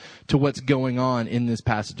eyes to what's going on in this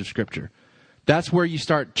passage of Scripture. That's where you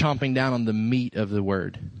start chomping down on the meat of the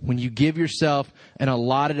Word. When you give yourself an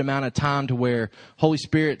allotted amount of time to where, Holy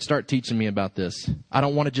Spirit, start teaching me about this. I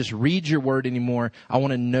don't want to just read your Word anymore. I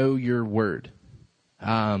want to know your Word.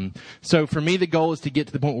 So for me, the goal is to get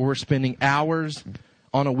to the point where we're spending hours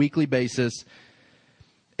on a weekly basis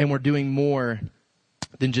and we're doing more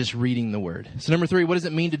than just reading the Word. So number 3, what does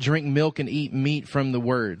it mean to drink milk and eat meat from the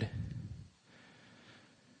Word?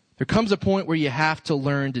 There comes a point where you have to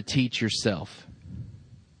learn to teach yourself.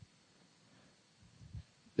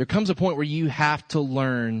 There comes a point where you have to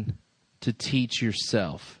learn to teach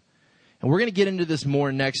yourself. And we're going to get into this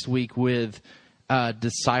more next week with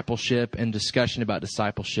discipleship and discussion about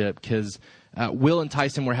discipleship, because Will and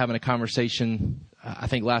Tyson were having a conversation, I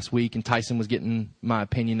think last week, and Tyson was getting my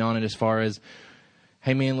opinion on it as far as,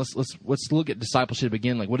 hey man, let's look at discipleship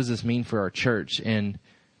again. Like, what does this mean for our church? And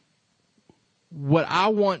what I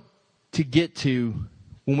want to get to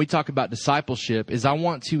when we talk about discipleship is I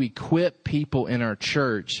want to equip people in our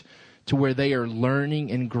church to where they are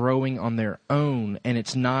learning and growing on their own, and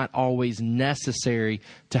it's not always necessary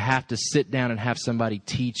to have to sit down and have somebody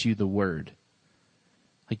teach you the Word.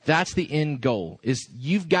 Like, that's the end goal, is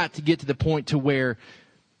you've got to get to the point to where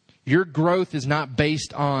Your growth is not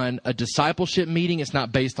based on a discipleship meeting. It's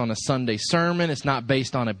not based on a Sunday sermon. It's not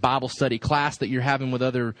based on a Bible study class that you're having with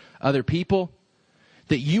other people.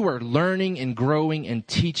 That you are learning and growing and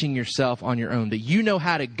teaching yourself on your own. That you know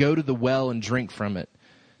how to go to the well and drink from it.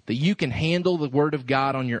 That you can handle the Word of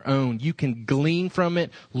God on your own. You can glean from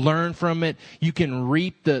it, learn from it. You can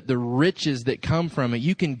reap the riches that come from it.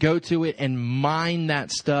 You can go to it and mine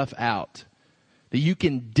that stuff out. That you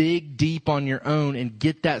can dig deep on your own and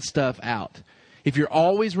get that stuff out. If you're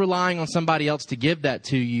always relying on somebody else to give that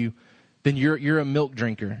to you, then you're a milk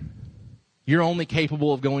drinker. You're only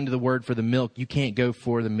capable of going to the Word for the milk. You can't go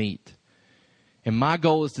for the meat. And my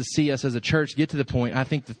goal is to see us as a church get to the point. I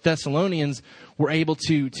think the Thessalonians were able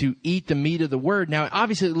to eat the meat of the Word. Now,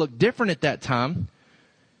 obviously, it looked different at that time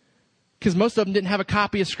because most of them didn't have a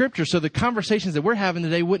copy of Scripture. So the conversations that we're having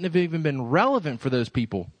today wouldn't have even been relevant for those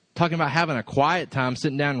people. Talking about having a quiet time,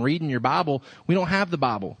 sitting down and reading your Bible. We don't have the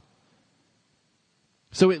Bible.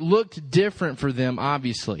 So it looked different for them,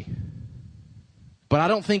 obviously. But I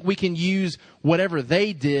don't think we can use whatever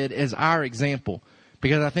they did as our example.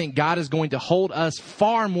 Because I think God is going to hold us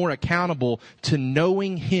far more accountable to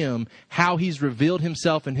knowing Him, how He's revealed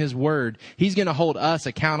Himself in His Word. He's going to hold us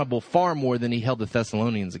accountable far more than He held the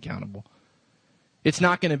Thessalonians accountable. It's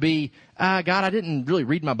not going to be, God, I didn't really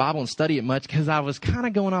read my Bible and study it much because I was kind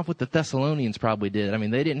of going off what the Thessalonians probably did. I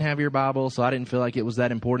mean, they didn't have your Bible, so I didn't feel like it was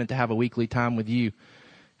that important to have a weekly time with you.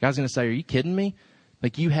 God's going to say, are you kidding me?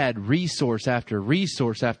 Like you had resource after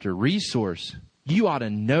resource after resource. You ought to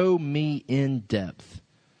know me in depth.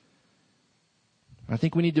 I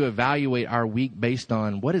think we need to evaluate our week based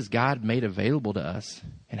on what has God made available to us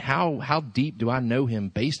and how deep do I know Him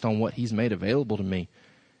based on what He's made available to me.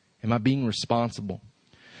 Am I being responsible?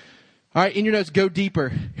 All right, in your notes, go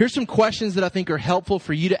deeper. Here's some questions that I think are helpful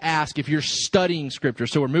for you to ask if you're studying Scripture.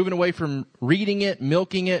 So we're moving away from reading it,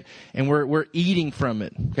 milking it, and we're eating from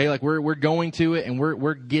it. Okay, like we're going to it and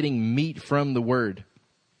we're getting meat from the Word.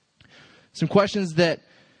 Some questions that,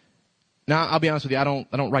 now I'll be honest with you, I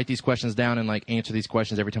don't write these questions down and like answer these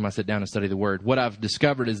questions every time I sit down and study the Word. What I've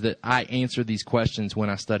discovered is that I answer these questions when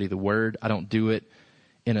I study the Word. I don't do it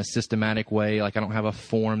in a systematic way. Like I don't have a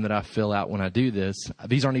form that I fill out when I do this.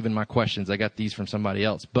 These aren't even my questions. I got these from somebody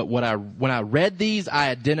else. But when I read these,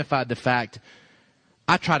 I identified the fact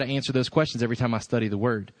I try to answer those questions every time I study the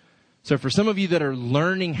Word. So for some of you that are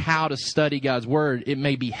learning how to study God's Word, it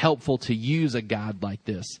may be helpful to use a guide like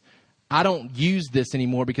this. I don't use this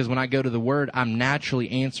anymore because when I go to the Word, I'm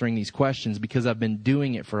naturally answering these questions because I've been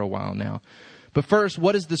doing it for a while now. But first,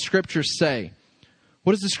 what does the Scripture say?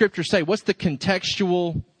 What does the Scripture say? What's the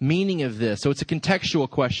contextual meaning of this? So it's a contextual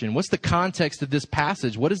question. What's the context of this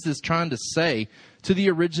passage? What is this trying to say to the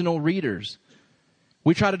original readers?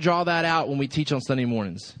 We try to draw that out when we teach on Sunday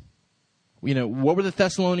mornings. You know, what were the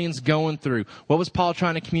Thessalonians going through? What was Paul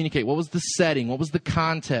trying to communicate? What was the setting? What was the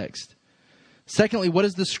context? Secondly, what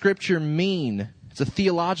does the Scripture mean? It's a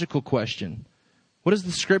theological question. What does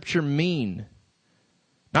the Scripture mean?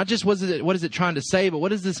 Not just what is it trying to say, but what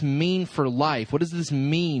does this mean for life? What does this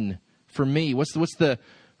mean for me? What's the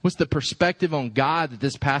perspective on God that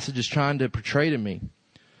this passage is trying to portray to me?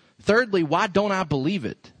 Thirdly, why don't I believe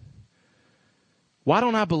it? Why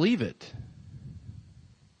don't I believe it?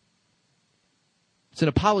 It's an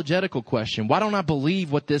apologetical question. Why don't I believe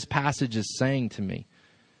what this passage is saying to me?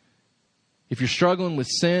 If you're struggling with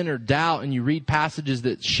sin or doubt and you read passages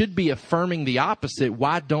that should be affirming the opposite,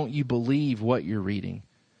 why don't you believe what you're reading?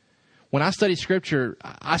 When I study Scripture,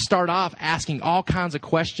 I start off asking all kinds of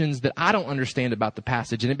questions that I don't understand about the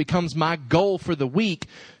passage, and it becomes my goal for the week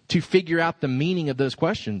to figure out the meaning of those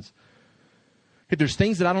questions. If there's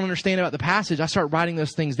things that I don't understand about the passage, I start writing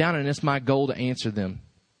those things down, and it's my goal to answer them.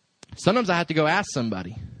 Sometimes I have to go ask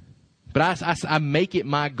somebody, but I make it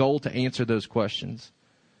my goal to answer those questions.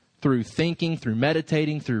 Through thinking, through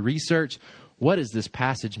meditating, through research. What does this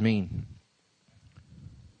passage mean?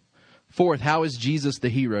 Fourth, how is Jesus the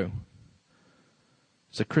hero?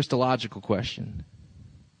 It's a Christological question.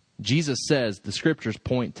 Jesus says, the Scriptures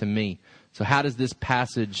point to me. So how does this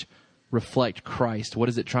passage reflect Christ? What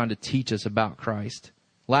is it trying to teach us about Christ?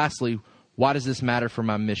 Lastly, why does this matter for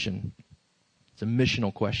my mission? It's a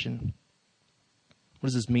missional question. What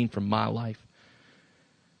does this mean for my life?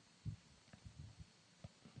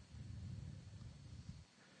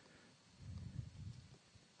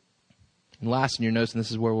 And last in your notes, and this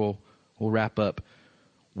is where we'll wrap up.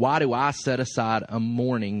 Why do I set aside a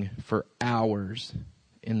morning for hours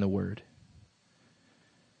in the Word?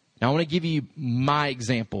 Now, I want to give you my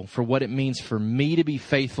example for what it means for me to be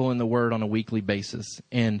faithful in the Word on a weekly basis.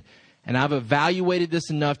 And I've evaluated this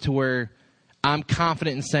enough to where I'm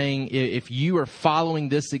confident in saying if you are following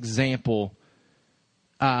this example,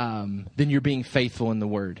 then you're being faithful in the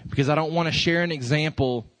Word. Because I don't want to share an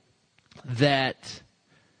example that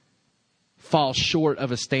falls short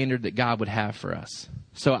of a standard that God would have for us.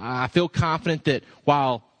 So I feel confident that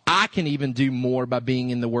while I can even do more by being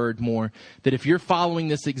in the Word more, that if you're following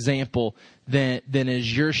this example, then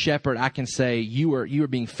as your shepherd, I can say you are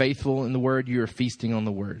being faithful in the Word, you are feasting on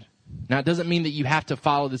the Word. Now, it doesn't mean that you have to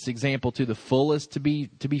follow this example to the fullest to be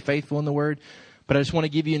faithful in the Word, but I just want to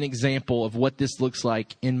give you an example of what this looks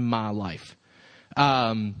like in my life.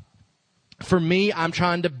 For me, I'm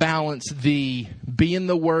trying to balance the be in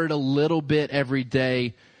the Word a little bit every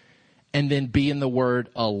day and then be in the Word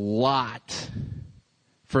a lot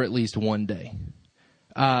for at least one day.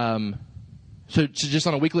 So just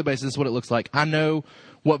on a weekly basis, this is what it looks like. I know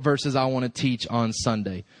what verses I want to teach on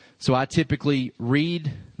Sunday. So I typically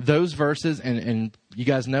read those verses, and you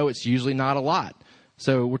guys know it's usually not a lot.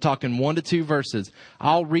 So we're talking 1 to 2 verses.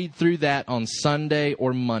 I'll read through that on Sunday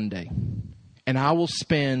or Monday. And I will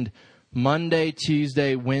spend Monday,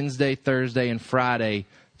 Tuesday, Wednesday, Thursday, and Friday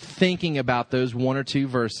thinking about those 1 or 2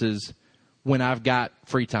 verses when I've got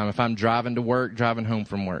free time. If I'm driving to work, driving home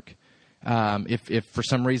from work. If for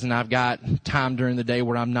some reason I've got time during the day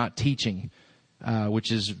where I'm not teaching,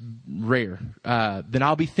 which is rare, then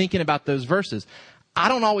I'll be thinking about those verses. I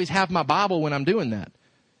don't always have my Bible when I'm doing that.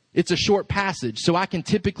 It's a short passage, so I can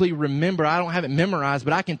typically remember. I don't have it memorized,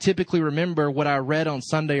 but I can typically remember what I read on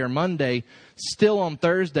Sunday or Monday still on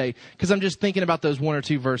Thursday because I'm just thinking about those 1 or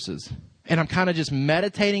 2 verses. And I'm kind of just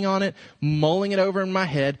meditating on it, mulling it over in my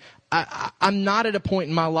head. I'm not at a point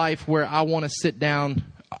in my life where I want to sit down.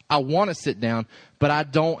 I want to sit down, but I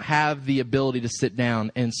don't have the ability to sit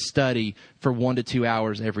down and study for 1 to 2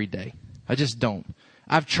 hours every day. I just don't.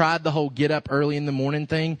 I've tried the whole get up early in the morning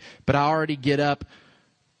thing, but I already get up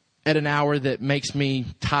at an hour that makes me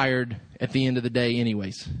tired at the end of the day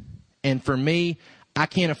anyways. And for me, I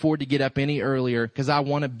can't afford to get up any earlier because I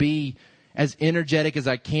want to be as energetic as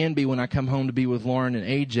I can be when I come home to be with Lauren and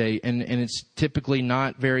AJ. And it's typically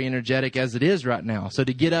not very energetic as it is right now. So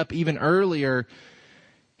to get up even earlier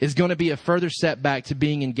is going to be a further setback to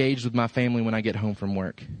being engaged with my family when I get home from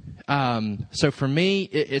work. So for me,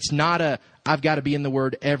 it's not I've got to be in the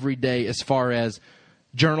Word every day as far as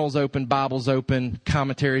journals open, Bibles open,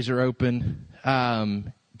 commentaries are open.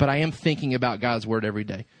 But I am thinking about God's Word every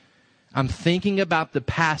day. I'm thinking about the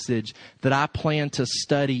passage that I plan to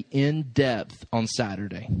study in depth on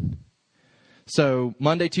Saturday. So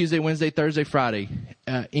Monday, Tuesday, Wednesday, Thursday, Friday,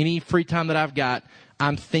 any free time that I've got,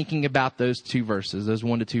 I'm thinking about those 2 verses, those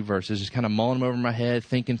 1 to 2 verses, just kind of mulling them over in my head,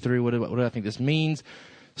 thinking through what do I think this means,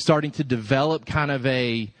 starting to develop kind of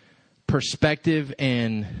a perspective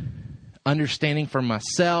and understanding for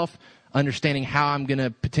myself, understanding how I'm going to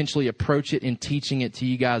potentially approach it and teaching it to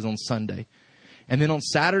you guys on Sunday. And then on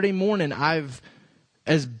Saturday morning, I've,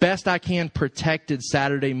 as best I can, protected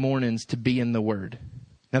Saturday mornings to be in the Word.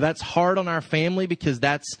 Now, that's hard on our family because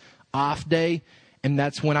that's off day, and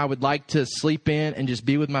that's when I would like to sleep in and just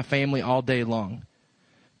be with my family all day long.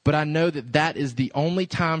 But I know that that is the only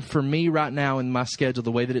time for me right now in my schedule,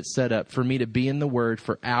 the way that it's set up, for me to be in the Word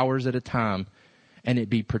for hours at a time and it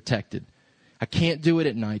be protected. I can't do it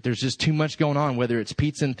at night. There's just too much going on, whether it's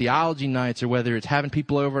pizza and theology nights or whether it's having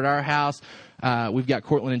people over at our house. We've got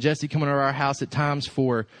Cortland and Jesse coming over our house at times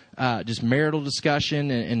for just marital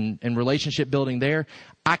discussion and relationship building there.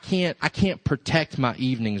 I can't protect my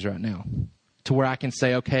evenings right now to where I can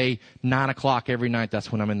say, okay, 9 o'clock every night,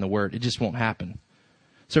 that's when I'm in the Word. It just won't happen.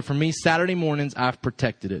 So for me, Saturday mornings, I've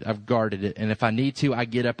protected it. I've guarded it. And if I need to, I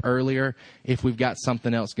get up earlier if we've got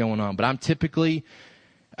something else going on. But I'm typically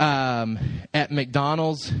at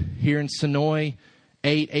McDonald's here in Sonoy,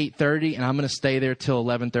 8:30, and I'm going to stay there till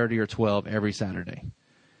 11:30 or 12 every Saturday.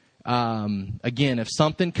 Again, if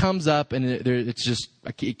something comes up and it's just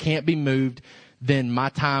it can't be moved, then my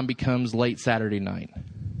time becomes late Saturday night.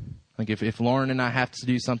 Like if Lauren and I have to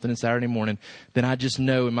do something on Saturday morning, then I just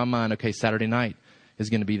know in my mind, okay, Saturday night is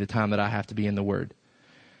going to be the time that I have to be in the Word.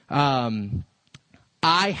 I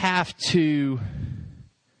have to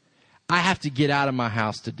get out of my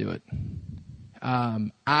house to do it.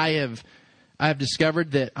 I have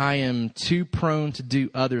discovered that I am too prone to do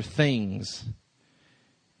other things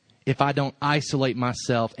if I don't isolate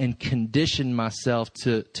myself and condition myself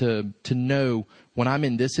to know when I'm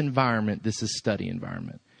in this environment, this is study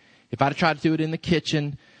environment. If I try to do it in the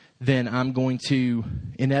kitchen, then I'm going to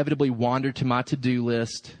inevitably wander to my to-do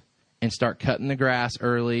list and start cutting the grass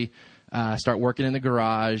early, start working in the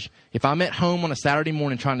garage. If I'm at home on a Saturday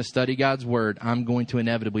morning trying to study God's Word, I'm going to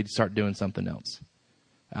inevitably start doing something else.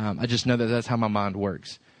 I just know that that's how my mind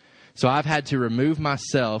works. So I've had to remove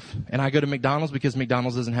myself, and I go to McDonald's because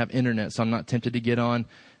McDonald's doesn't have internet, so I'm not tempted to get on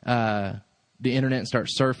the internet and start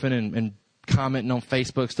surfing and commenting on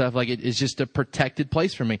Facebook stuff. Like, it's just a protected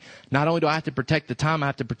place for me. Not only do I have to protect the time, I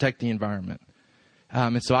have to protect the environment.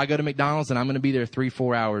 And so I go to McDonald's, and I'm going to be there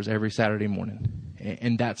 3-4 hours every Saturday morning.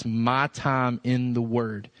 And that's my time in the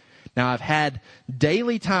Word. Now, I've had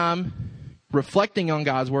daily time reflecting on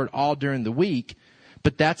God's Word all during the week,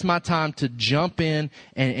 but that's my time to jump in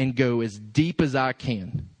and go as deep as I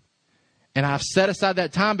can. And I've set aside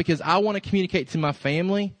that time because I want to communicate to my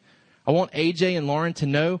family. I want AJ and Lauren to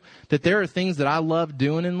know that there are things that I love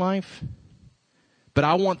doing in life, but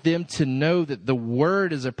I want them to know that the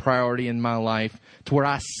Word is a priority in my life to where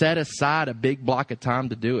I set aside a big block of time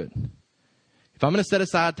to do it. If I'm going to set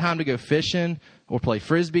aside time to go fishing or play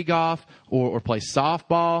Frisbee golf or play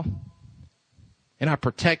softball, and I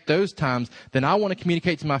protect those times, then I want to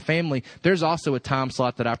communicate to my family, there's also a time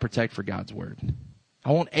slot that I protect for God's Word.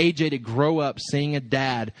 I want AJ to grow up seeing a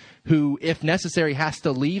dad who, if necessary, has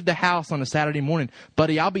to leave the house on a Saturday morning.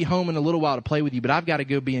 Buddy, I'll be home in a little while to play with you, but I've got to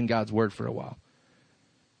go be in God's Word for a while.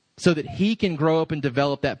 So that he can grow up and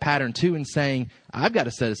develop that pattern too, and saying, I've got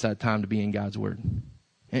to set aside time to be in God's Word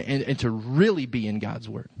and to really be in God's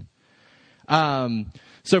Word.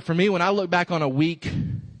 So for me, when I look back on a week,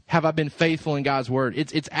 have I been faithful in God's Word?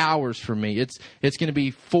 It's hours for me. It's going to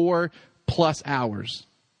be 4+ hours.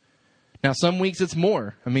 Now, some weeks it's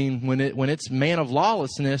more. I mean, when it's man of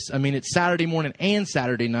lawlessness, I mean, it's Saturday morning and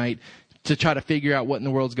Saturday night to try to figure out what in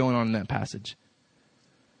the world's going on in that passage.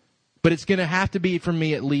 But it's going to have to be, for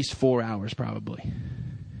me, at least 4 hours probably.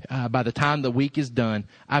 By the time the week is done,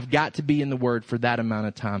 I've got to be in the Word for that amount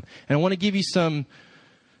of time. And I want to give you some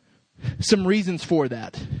reasons for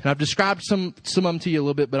that. And I've described some of them to you a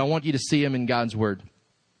little bit, but I want you to see them in God's Word.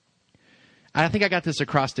 I think I got this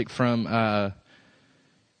acrostic from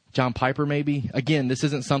John Piper, maybe. Again, this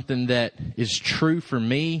isn't something that is true for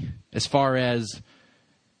me as far as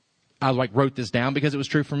I wrote this down because it was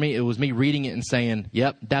true for me. It was me reading it and saying,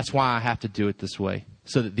 yep, that's why I have to do it this way,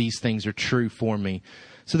 so that these things are true for me.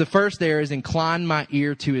 So the first there is, incline my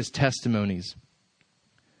ear to his testimonies.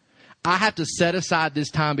 I have to set aside this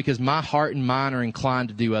time because my heart and mind are inclined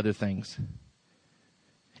to do other things.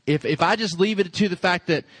 If I just leave it to the fact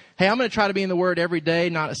that, hey, I'm going to try to be in the Word every day,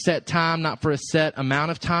 not a set time, not for a set amount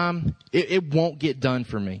of time, it won't get done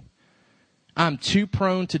for me. I'm too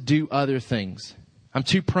prone to do other things. I'm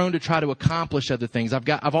too prone to try to accomplish other things.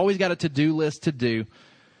 I've always got a to-do list to do.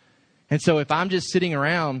 And so if I'm just sitting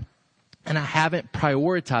around and I haven't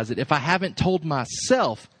prioritized it, if I haven't told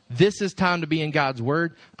myself this is time to be in God's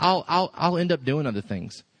Word, I'll end up doing other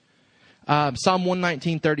things. Psalm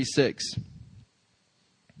 119:36.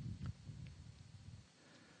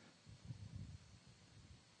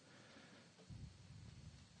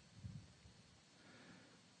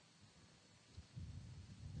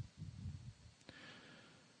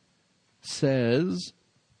 Says,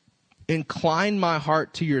 incline my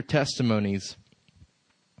heart to your testimonies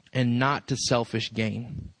and not to selfish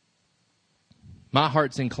gain. My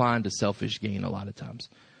heart's inclined to selfish gain a lot of times.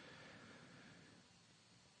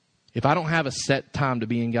 If I don't have a set time to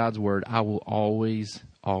be in God's Word, I will always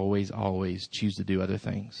choose to do other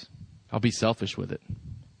things. I'll be selfish with it.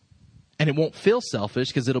 And it won't feel selfish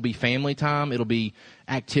because it'll be family time. It'll be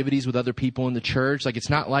activities with other people in the church. Like,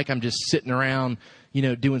 it's not like I'm just sitting around,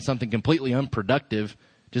 doing something completely unproductive,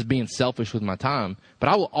 just being selfish with my time. But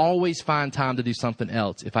I will always find time to do something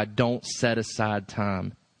else if I don't set aside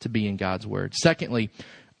time to be in God's Word. Secondly,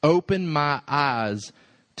 open my eyes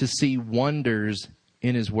to see wonders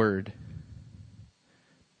in His Word.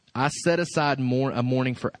 I set aside a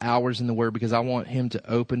morning for hours in the Word because I want Him to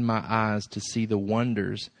open my eyes to see the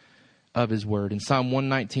wonders of His Word. In Psalm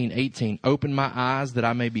 119:18, open my eyes that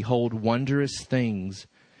I may behold wondrous things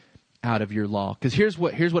out of your law. Because here's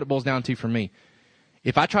what it boils down to for me.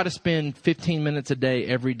 If I try to spend 15 minutes a day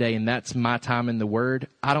every day and that's my time in the Word,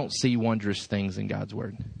 I don't see wondrous things in God's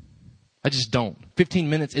Word. I just don't. 15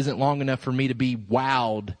 minutes isn't long enough for me to be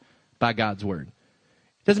wowed by God's Word.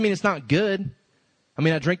 Doesn't mean it's not good. I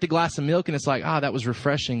mean, I drink the glass of milk and it's like, that was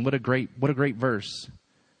refreshing. What a great verse.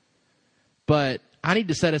 But I need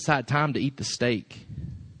to set aside time to eat the steak.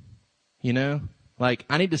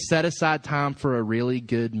 I need to set aside time for a really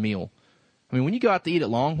good meal. I mean, when you go out to eat at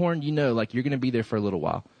Longhorn, you're going to be there for a little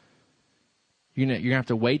while. You're going to have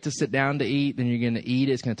to wait to sit down to eat. Then you're going to eat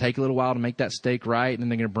it. It's going to take a little while to make that steak right. And then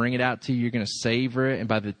they're going to bring it out to you. You're going to savor it. And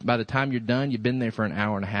by the time you're done, you've been there for an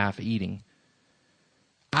hour and a half eating.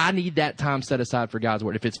 I need that time set aside for God's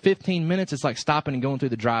Word. If it's 15 minutes, it's like stopping and going through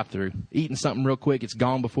the drive-thru, eating something real quick. It's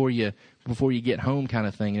gone before you get home kind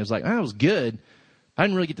of thing. It was like, that was good, I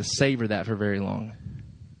didn't really get to savor that for very long.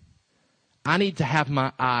 I need to have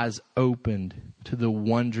my eyes opened to the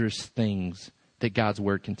wondrous things that God's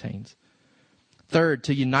word contains. Third,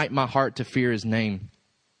 to unite my heart to fear his name.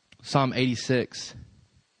 Psalm 86.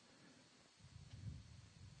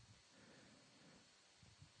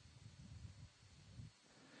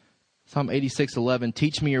 Psalm 86:11.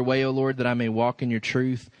 Teach me your way, O Lord, that I may walk in your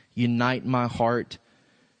truth. Unite my heart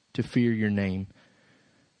to fear your name.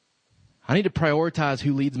 I need to prioritize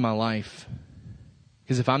who leads my life.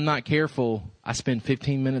 Because if I'm not careful, I spend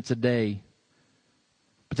 15 minutes a day,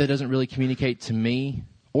 but that doesn't really communicate to me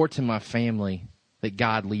or to my family that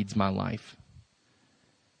God leads my life.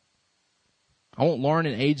 I want Lauren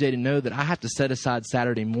and AJ to know that I have to set aside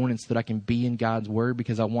Saturday mornings so that I can be in God's word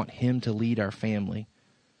because I want him to lead our family.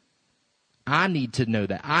 I need to know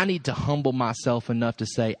that. I need to humble myself enough to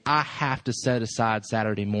say, I have to set aside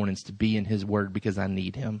Saturday mornings to be in his word because I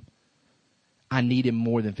need him. I need him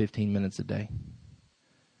more than 15 minutes a day.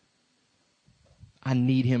 I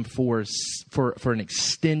need him for an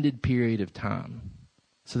extended period of time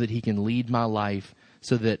so that he can lead my life,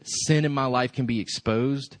 so that sin in my life can be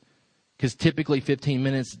exposed. Because typically 15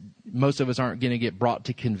 minutes, most of us aren't going to get brought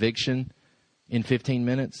to conviction in 15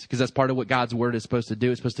 minutes, because that's part of what God's word is supposed to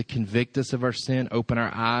do. It's supposed to convict us of our sin, open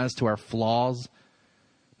our eyes to our flaws.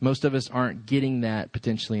 Most of us aren't getting that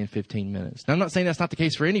potentially in 15 minutes. Now, I'm not saying that's not the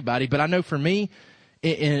case for anybody, but I know for me,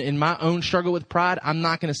 in my own struggle with pride, I'm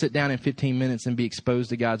not going to sit down in 15 minutes and be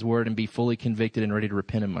exposed to God's word and be fully convicted and ready to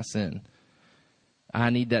repent of my sin. I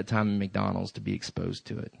need that time in McDonald's to be exposed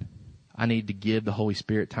to it. I need to give the Holy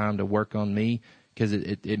Spirit time to work on me, because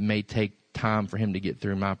it may take time for him to get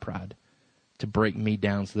through my pride, to break me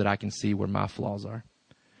down so that I can see where my flaws are.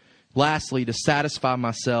 Lastly, to satisfy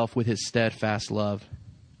myself with his steadfast love.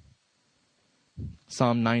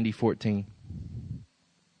 Psalm 90:14.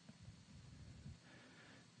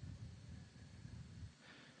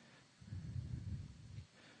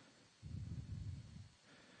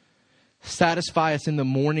 Satisfy us in the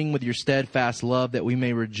morning with your steadfast love, that we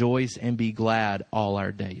may rejoice and be glad all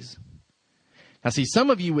our days. Now, see, some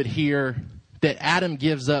of you would hear that Adam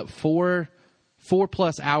gives up four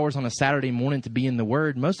plus hours on a Saturday morning to be in the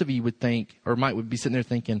Word. Most of you would think, or would be sitting there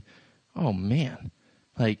thinking, oh man,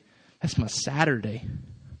 like, that's my Saturday.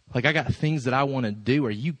 Like, I got things that I want to do. Are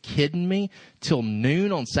you kidding me? Till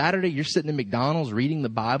noon on Saturday, you're sitting at McDonald's reading the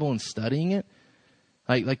Bible and studying it?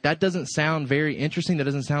 Like that doesn't sound very interesting. That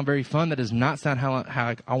doesn't sound very fun. That does not sound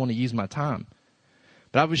how I want to use my time.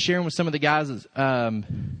 But I was sharing with some of the guys,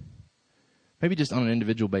 maybe just on an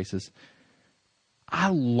individual basis, I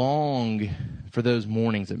long for those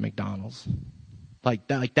mornings at McDonald's.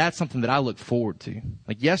 Like that's something that I look forward to.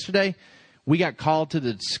 Like yesterday, we got called to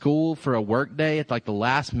the school for a work day at like the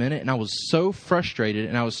last minute, and I was so frustrated.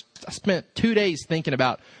 And I spent 2 days thinking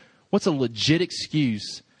about what's a legit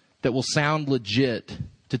excuse that will sound legit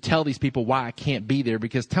to tell these people why I can't be there,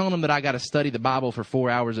 because telling them that I got to study the Bible for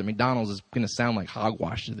 4 hours at McDonald's is going to sound like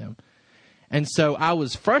hogwash to them. And so I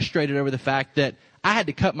was frustrated over the fact that I had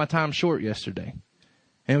to cut my time short yesterday.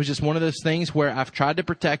 And it was just one of those things where I've tried to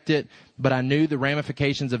protect it, but I knew the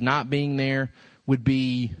ramifications of not being there would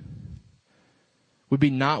be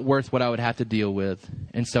not worth what I would have to deal with.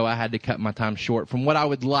 And so I had to cut my time short from what I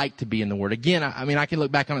would like to be in the Word. Again, I mean, I can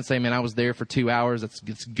look back on it and say, man, I was there for 2 hours.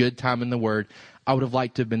 It's good time in the Word. I would have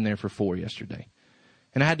liked to have been there for 4 yesterday.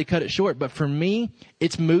 And I had to cut it short. But for me,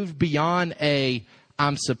 it's moved beyond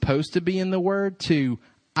I'm supposed to be in the Word to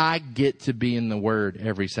I get to be in the Word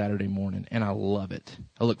every Saturday morning. And I love it.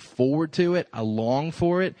 I look forward to it. I long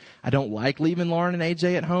for it. I don't like leaving Lauren and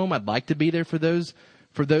AJ at home. I'd like to be there for those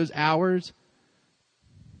hours.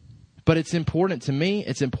 But it's important to me.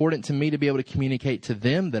 It's important to me to be able to communicate to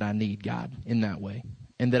them that I need God in that way,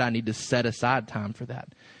 and that I need to set aside time for that.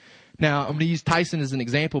 Now, I'm going to use Tyson as an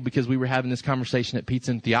example, because we were having this conversation at Pizza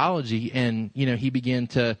and Theology, and he began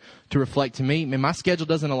to reflect to me, man, my schedule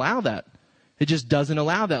doesn't allow that. It just doesn't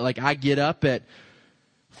allow that. Like, I get up at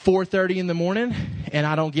 4:30 in the morning, and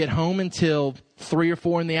I don't get home until 3 or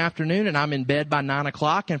 4 in the afternoon, and I'm in bed by 9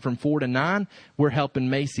 o'clock. And from 4 to 9, we're helping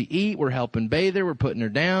Macy eat, we're helping bathe her, we're putting her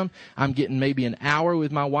down. I'm getting maybe an hour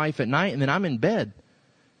with my wife at night, and then I'm in bed.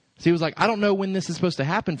 So he was like, I don't know when this is supposed to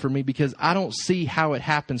happen for me, because I don't see how it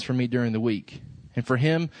happens for me during the week. And for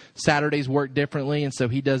him, Saturdays work differently, and so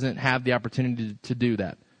he doesn't have the opportunity to do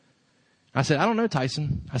that. I said, I don't know,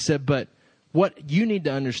 Tyson. I said, but what you need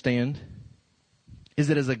to understand is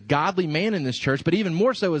that as a godly man in this church, but even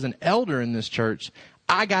more so as an elder in this church,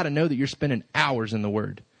 I got to know that you're spending hours in the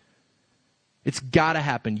Word. It's got to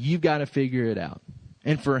happen. You've got to figure it out.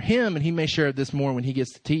 And for him, and he may share this more when he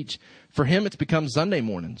gets to teach, for him it's become Sunday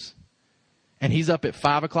mornings. And he's up at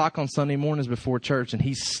 5 o'clock on Sunday mornings before church, and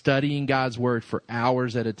he's studying God's word for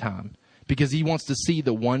hours at a time because he wants to see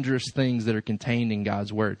the wondrous things that are contained in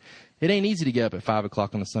God's word. It ain't easy to get up at 5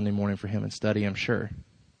 o'clock on a Sunday morning for him and study, I'm sure.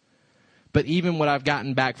 But even what I've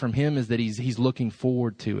gotten back from him is that he's looking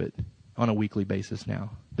forward to it on a weekly basis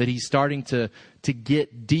now. That he's starting to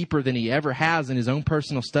get deeper than he ever has in his own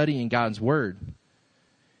personal study in God's word.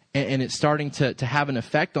 And it's starting to have an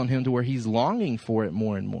effect on him to where he's longing for it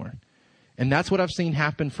more and more. And that's what I've seen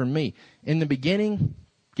happen for me. In the beginning,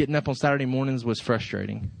 getting up on Saturday mornings was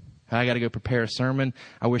frustrating. I got to go prepare a sermon.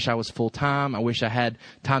 I wish I was full-time. I wish I had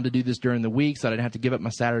time to do this during the week so I didn't have to give up my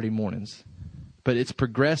Saturday mornings. But it's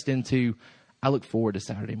progressed into, I look forward to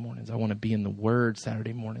Saturday mornings. I want to be in the Word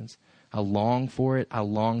Saturday mornings. I long for it. I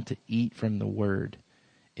long to eat from the Word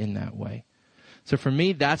in that way. So for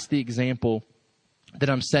me, that's the example that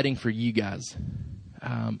I'm setting for you guys.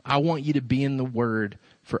 I want you to be in the Word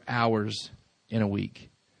for hours in a week.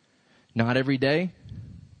 Not every day,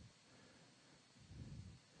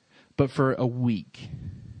 but for a week.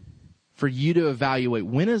 For you to evaluate,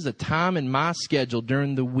 when is a time in my schedule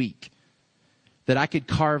during the week that I could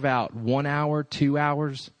carve out 1 hour, 2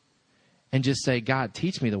 hours, and just say, God,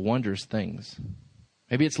 teach me the wondrous things.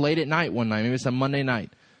 Maybe it's late at night one night. Maybe it's a Monday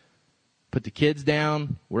night. Put the kids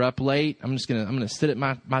down. We're up late. I'm gonna sit at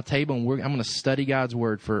my table and I'm gonna study God's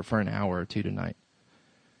word for an hour or two tonight.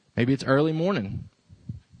 Maybe it's early morning.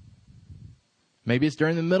 Maybe it's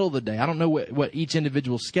during the middle of the day. I don't know what each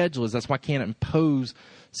individual's schedule is. That's why I can't impose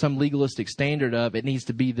some legalistic standard of it needs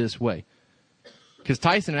to be this way. Because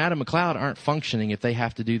Tyson and Adam McLeod aren't functioning if they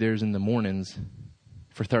have to do theirs in the mornings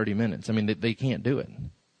for 30 minutes. I mean, they can't do it.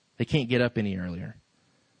 They can't get up any earlier.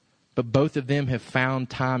 But both of them have found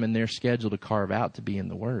time in their schedule to carve out to be in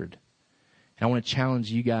the Word. And I want to challenge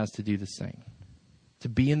you guys to do the same. To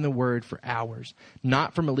be in the Word for hours.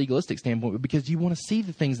 Not from a legalistic standpoint, but because you want to see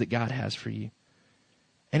the things that God has for you.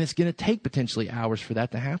 And it's going to take potentially hours for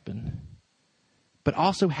that to happen. But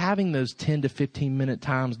also having those 10 to 15 minute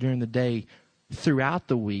times during the day throughout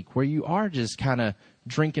the week where you are just kind of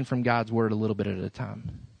drinking from God's Word a little bit at a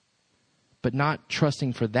time. But not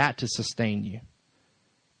trusting for that to sustain you.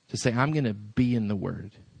 To say, I'm going to be in the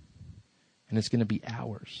Word. And it's going to be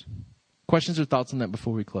hours. Questions or thoughts on that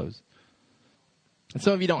before we close? And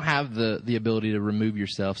some of you don't have the ability to remove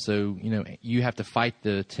yourself. So, you have to fight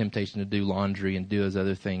the temptation to do laundry and do those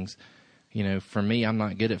other things. For me, I'm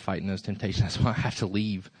not good at fighting those temptations. That's why I have to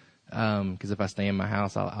leave. Because if I stay in my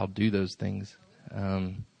house, I'll do those things.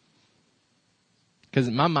 Because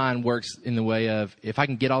my mind works in the way of, if I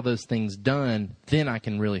can get all those things done, then I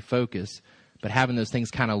can really focus. But having those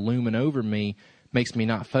things kind of looming over me makes me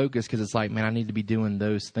not focus because it's like, man, I need to be doing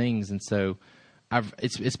those things. And so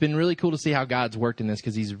it's been really cool to see how God's worked in this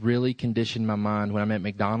because he's really conditioned my mind. When I'm at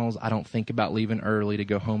McDonald's, I don't think about leaving early to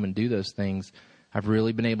go home and do those things. I've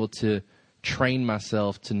really been able to train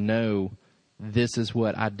myself to know this is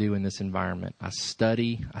what I do in this environment. I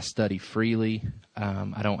study freely.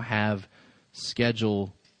 I don't have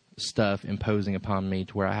schedule stuff imposing upon me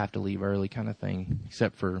to where I have to leave early kind of thing,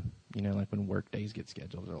 except for, like when work days get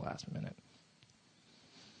scheduled at the last minute.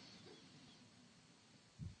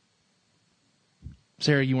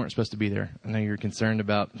 Sarah, you weren't supposed to be there. I know you're concerned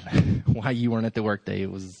about why you weren't at the work day.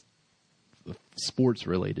 It was sports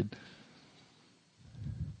related.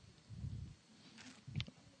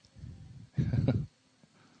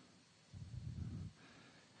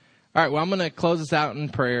 All right, well, I'm going to close this out in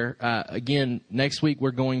prayer. Again, next week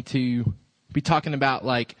we're going to be talking about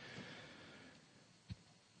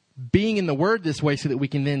being in the Word this way so that we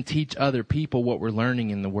can then teach other people what we're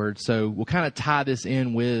learning in the Word. So we'll kind of tie this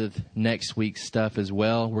in with next week's stuff as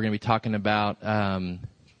well. We're going to be talking about, I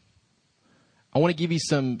want to give you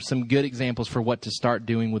some good examples for what to start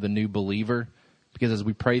doing with a new believer. Because as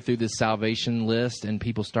we pray through this salvation list and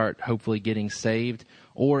people start hopefully getting saved,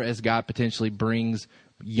 or as God potentially brings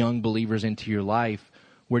young believers into your life,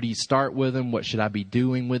 where do you start with them? What should I be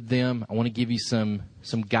doing with them? I want to give you some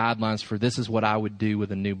guidelines for this is what I would do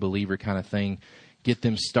with a new believer kind of thing. Get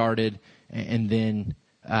them started and then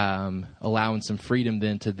allowing some freedom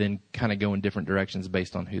then to then kind of go in different directions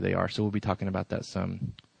based on who they are. So we'll be talking about that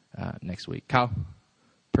some next week. Kyle,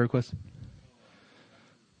 prayer request?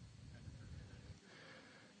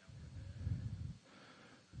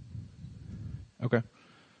 Okay.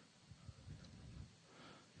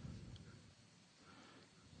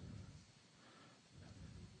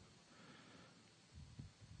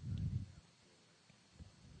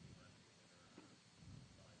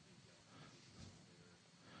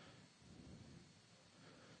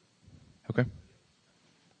 Okay.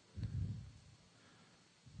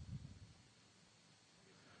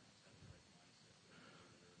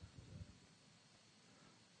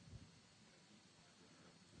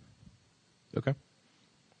 Okay.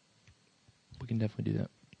 We can definitely do that.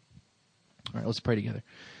 All right, let's pray together.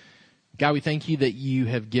 God, we thank you that you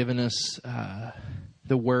have given us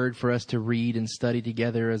the word for us to read and study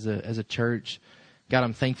together as a church. God,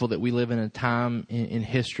 I'm thankful that we live in a time in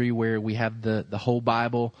history where we have the whole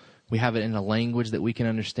Bible. We have it in a language that we can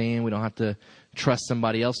understand. We don't have to trust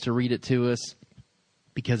somebody else to read it to us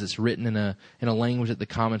because it's written in a language that the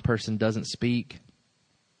common person doesn't speak.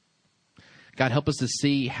 God, help us to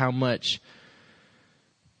see how much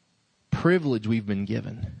privilege we've been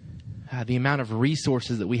given. The amount of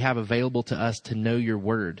resources that we have available to us to know your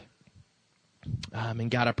word.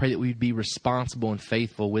 And God, I pray that we'd be responsible and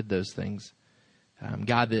faithful with those things.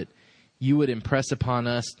 God, that you would impress upon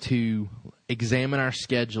us to examine our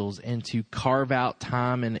schedules and to carve out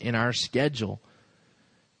time in our schedule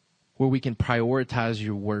where we can prioritize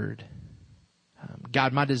your word.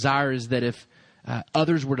 God, my desire is that if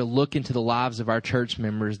others were to look into the lives of our church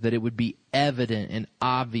members, that it would be evident and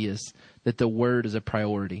obvious that the word is a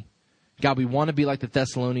priority. God, we want to be like the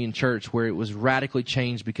Thessalonian church where it was radically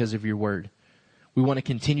changed because of your word. We want to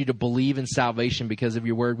continue to believe in salvation because of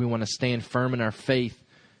your word. We want to stand firm in our faith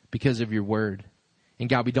because of your word. And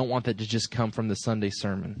God, we don't want that to just come from the Sunday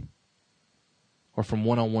sermon or from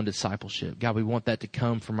one-on-one discipleship. God, we want that to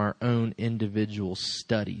come from our own individual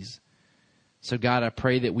studies. So God, I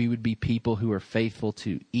pray that we would be people who are faithful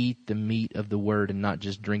to eat the meat of the word and not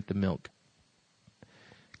just drink the milk.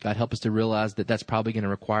 God, help us to realize that that's probably going to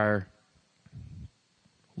require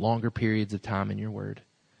longer periods of time in your word.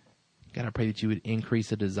 God, I pray that you would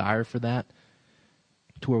increase a desire for that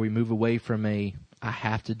to where we move away from I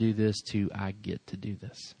have to do this to I get to do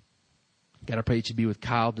this. God, I pray that you be with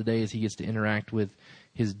Kyle today as he gets to interact with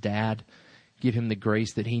his dad. Give him the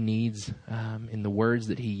grace that he needs in the words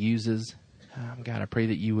that he uses. God, I pray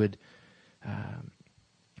that you would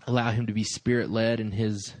allow him to be spirit-led in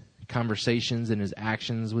his conversations and his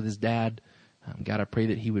actions with his dad. God, I pray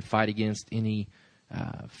that he would fight against any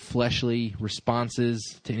fleshly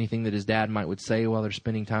responses to anything that his dad might would say while they're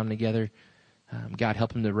spending time together. God,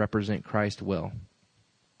 help him to represent Christ well.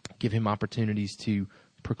 Give him opportunities to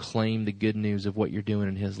proclaim the good news of what you're doing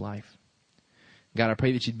in his life. God, I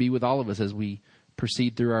pray that you'd be with all of us as we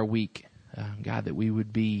proceed through our week. God, that we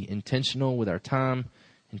would be intentional with our time,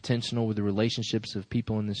 intentional with the relationships of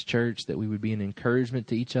people in this church, that we would be an encouragement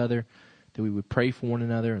to each other, that we would pray for one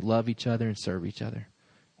another, love each other, and serve each other.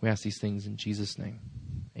 We ask these things in Jesus' name.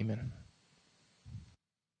 Amen.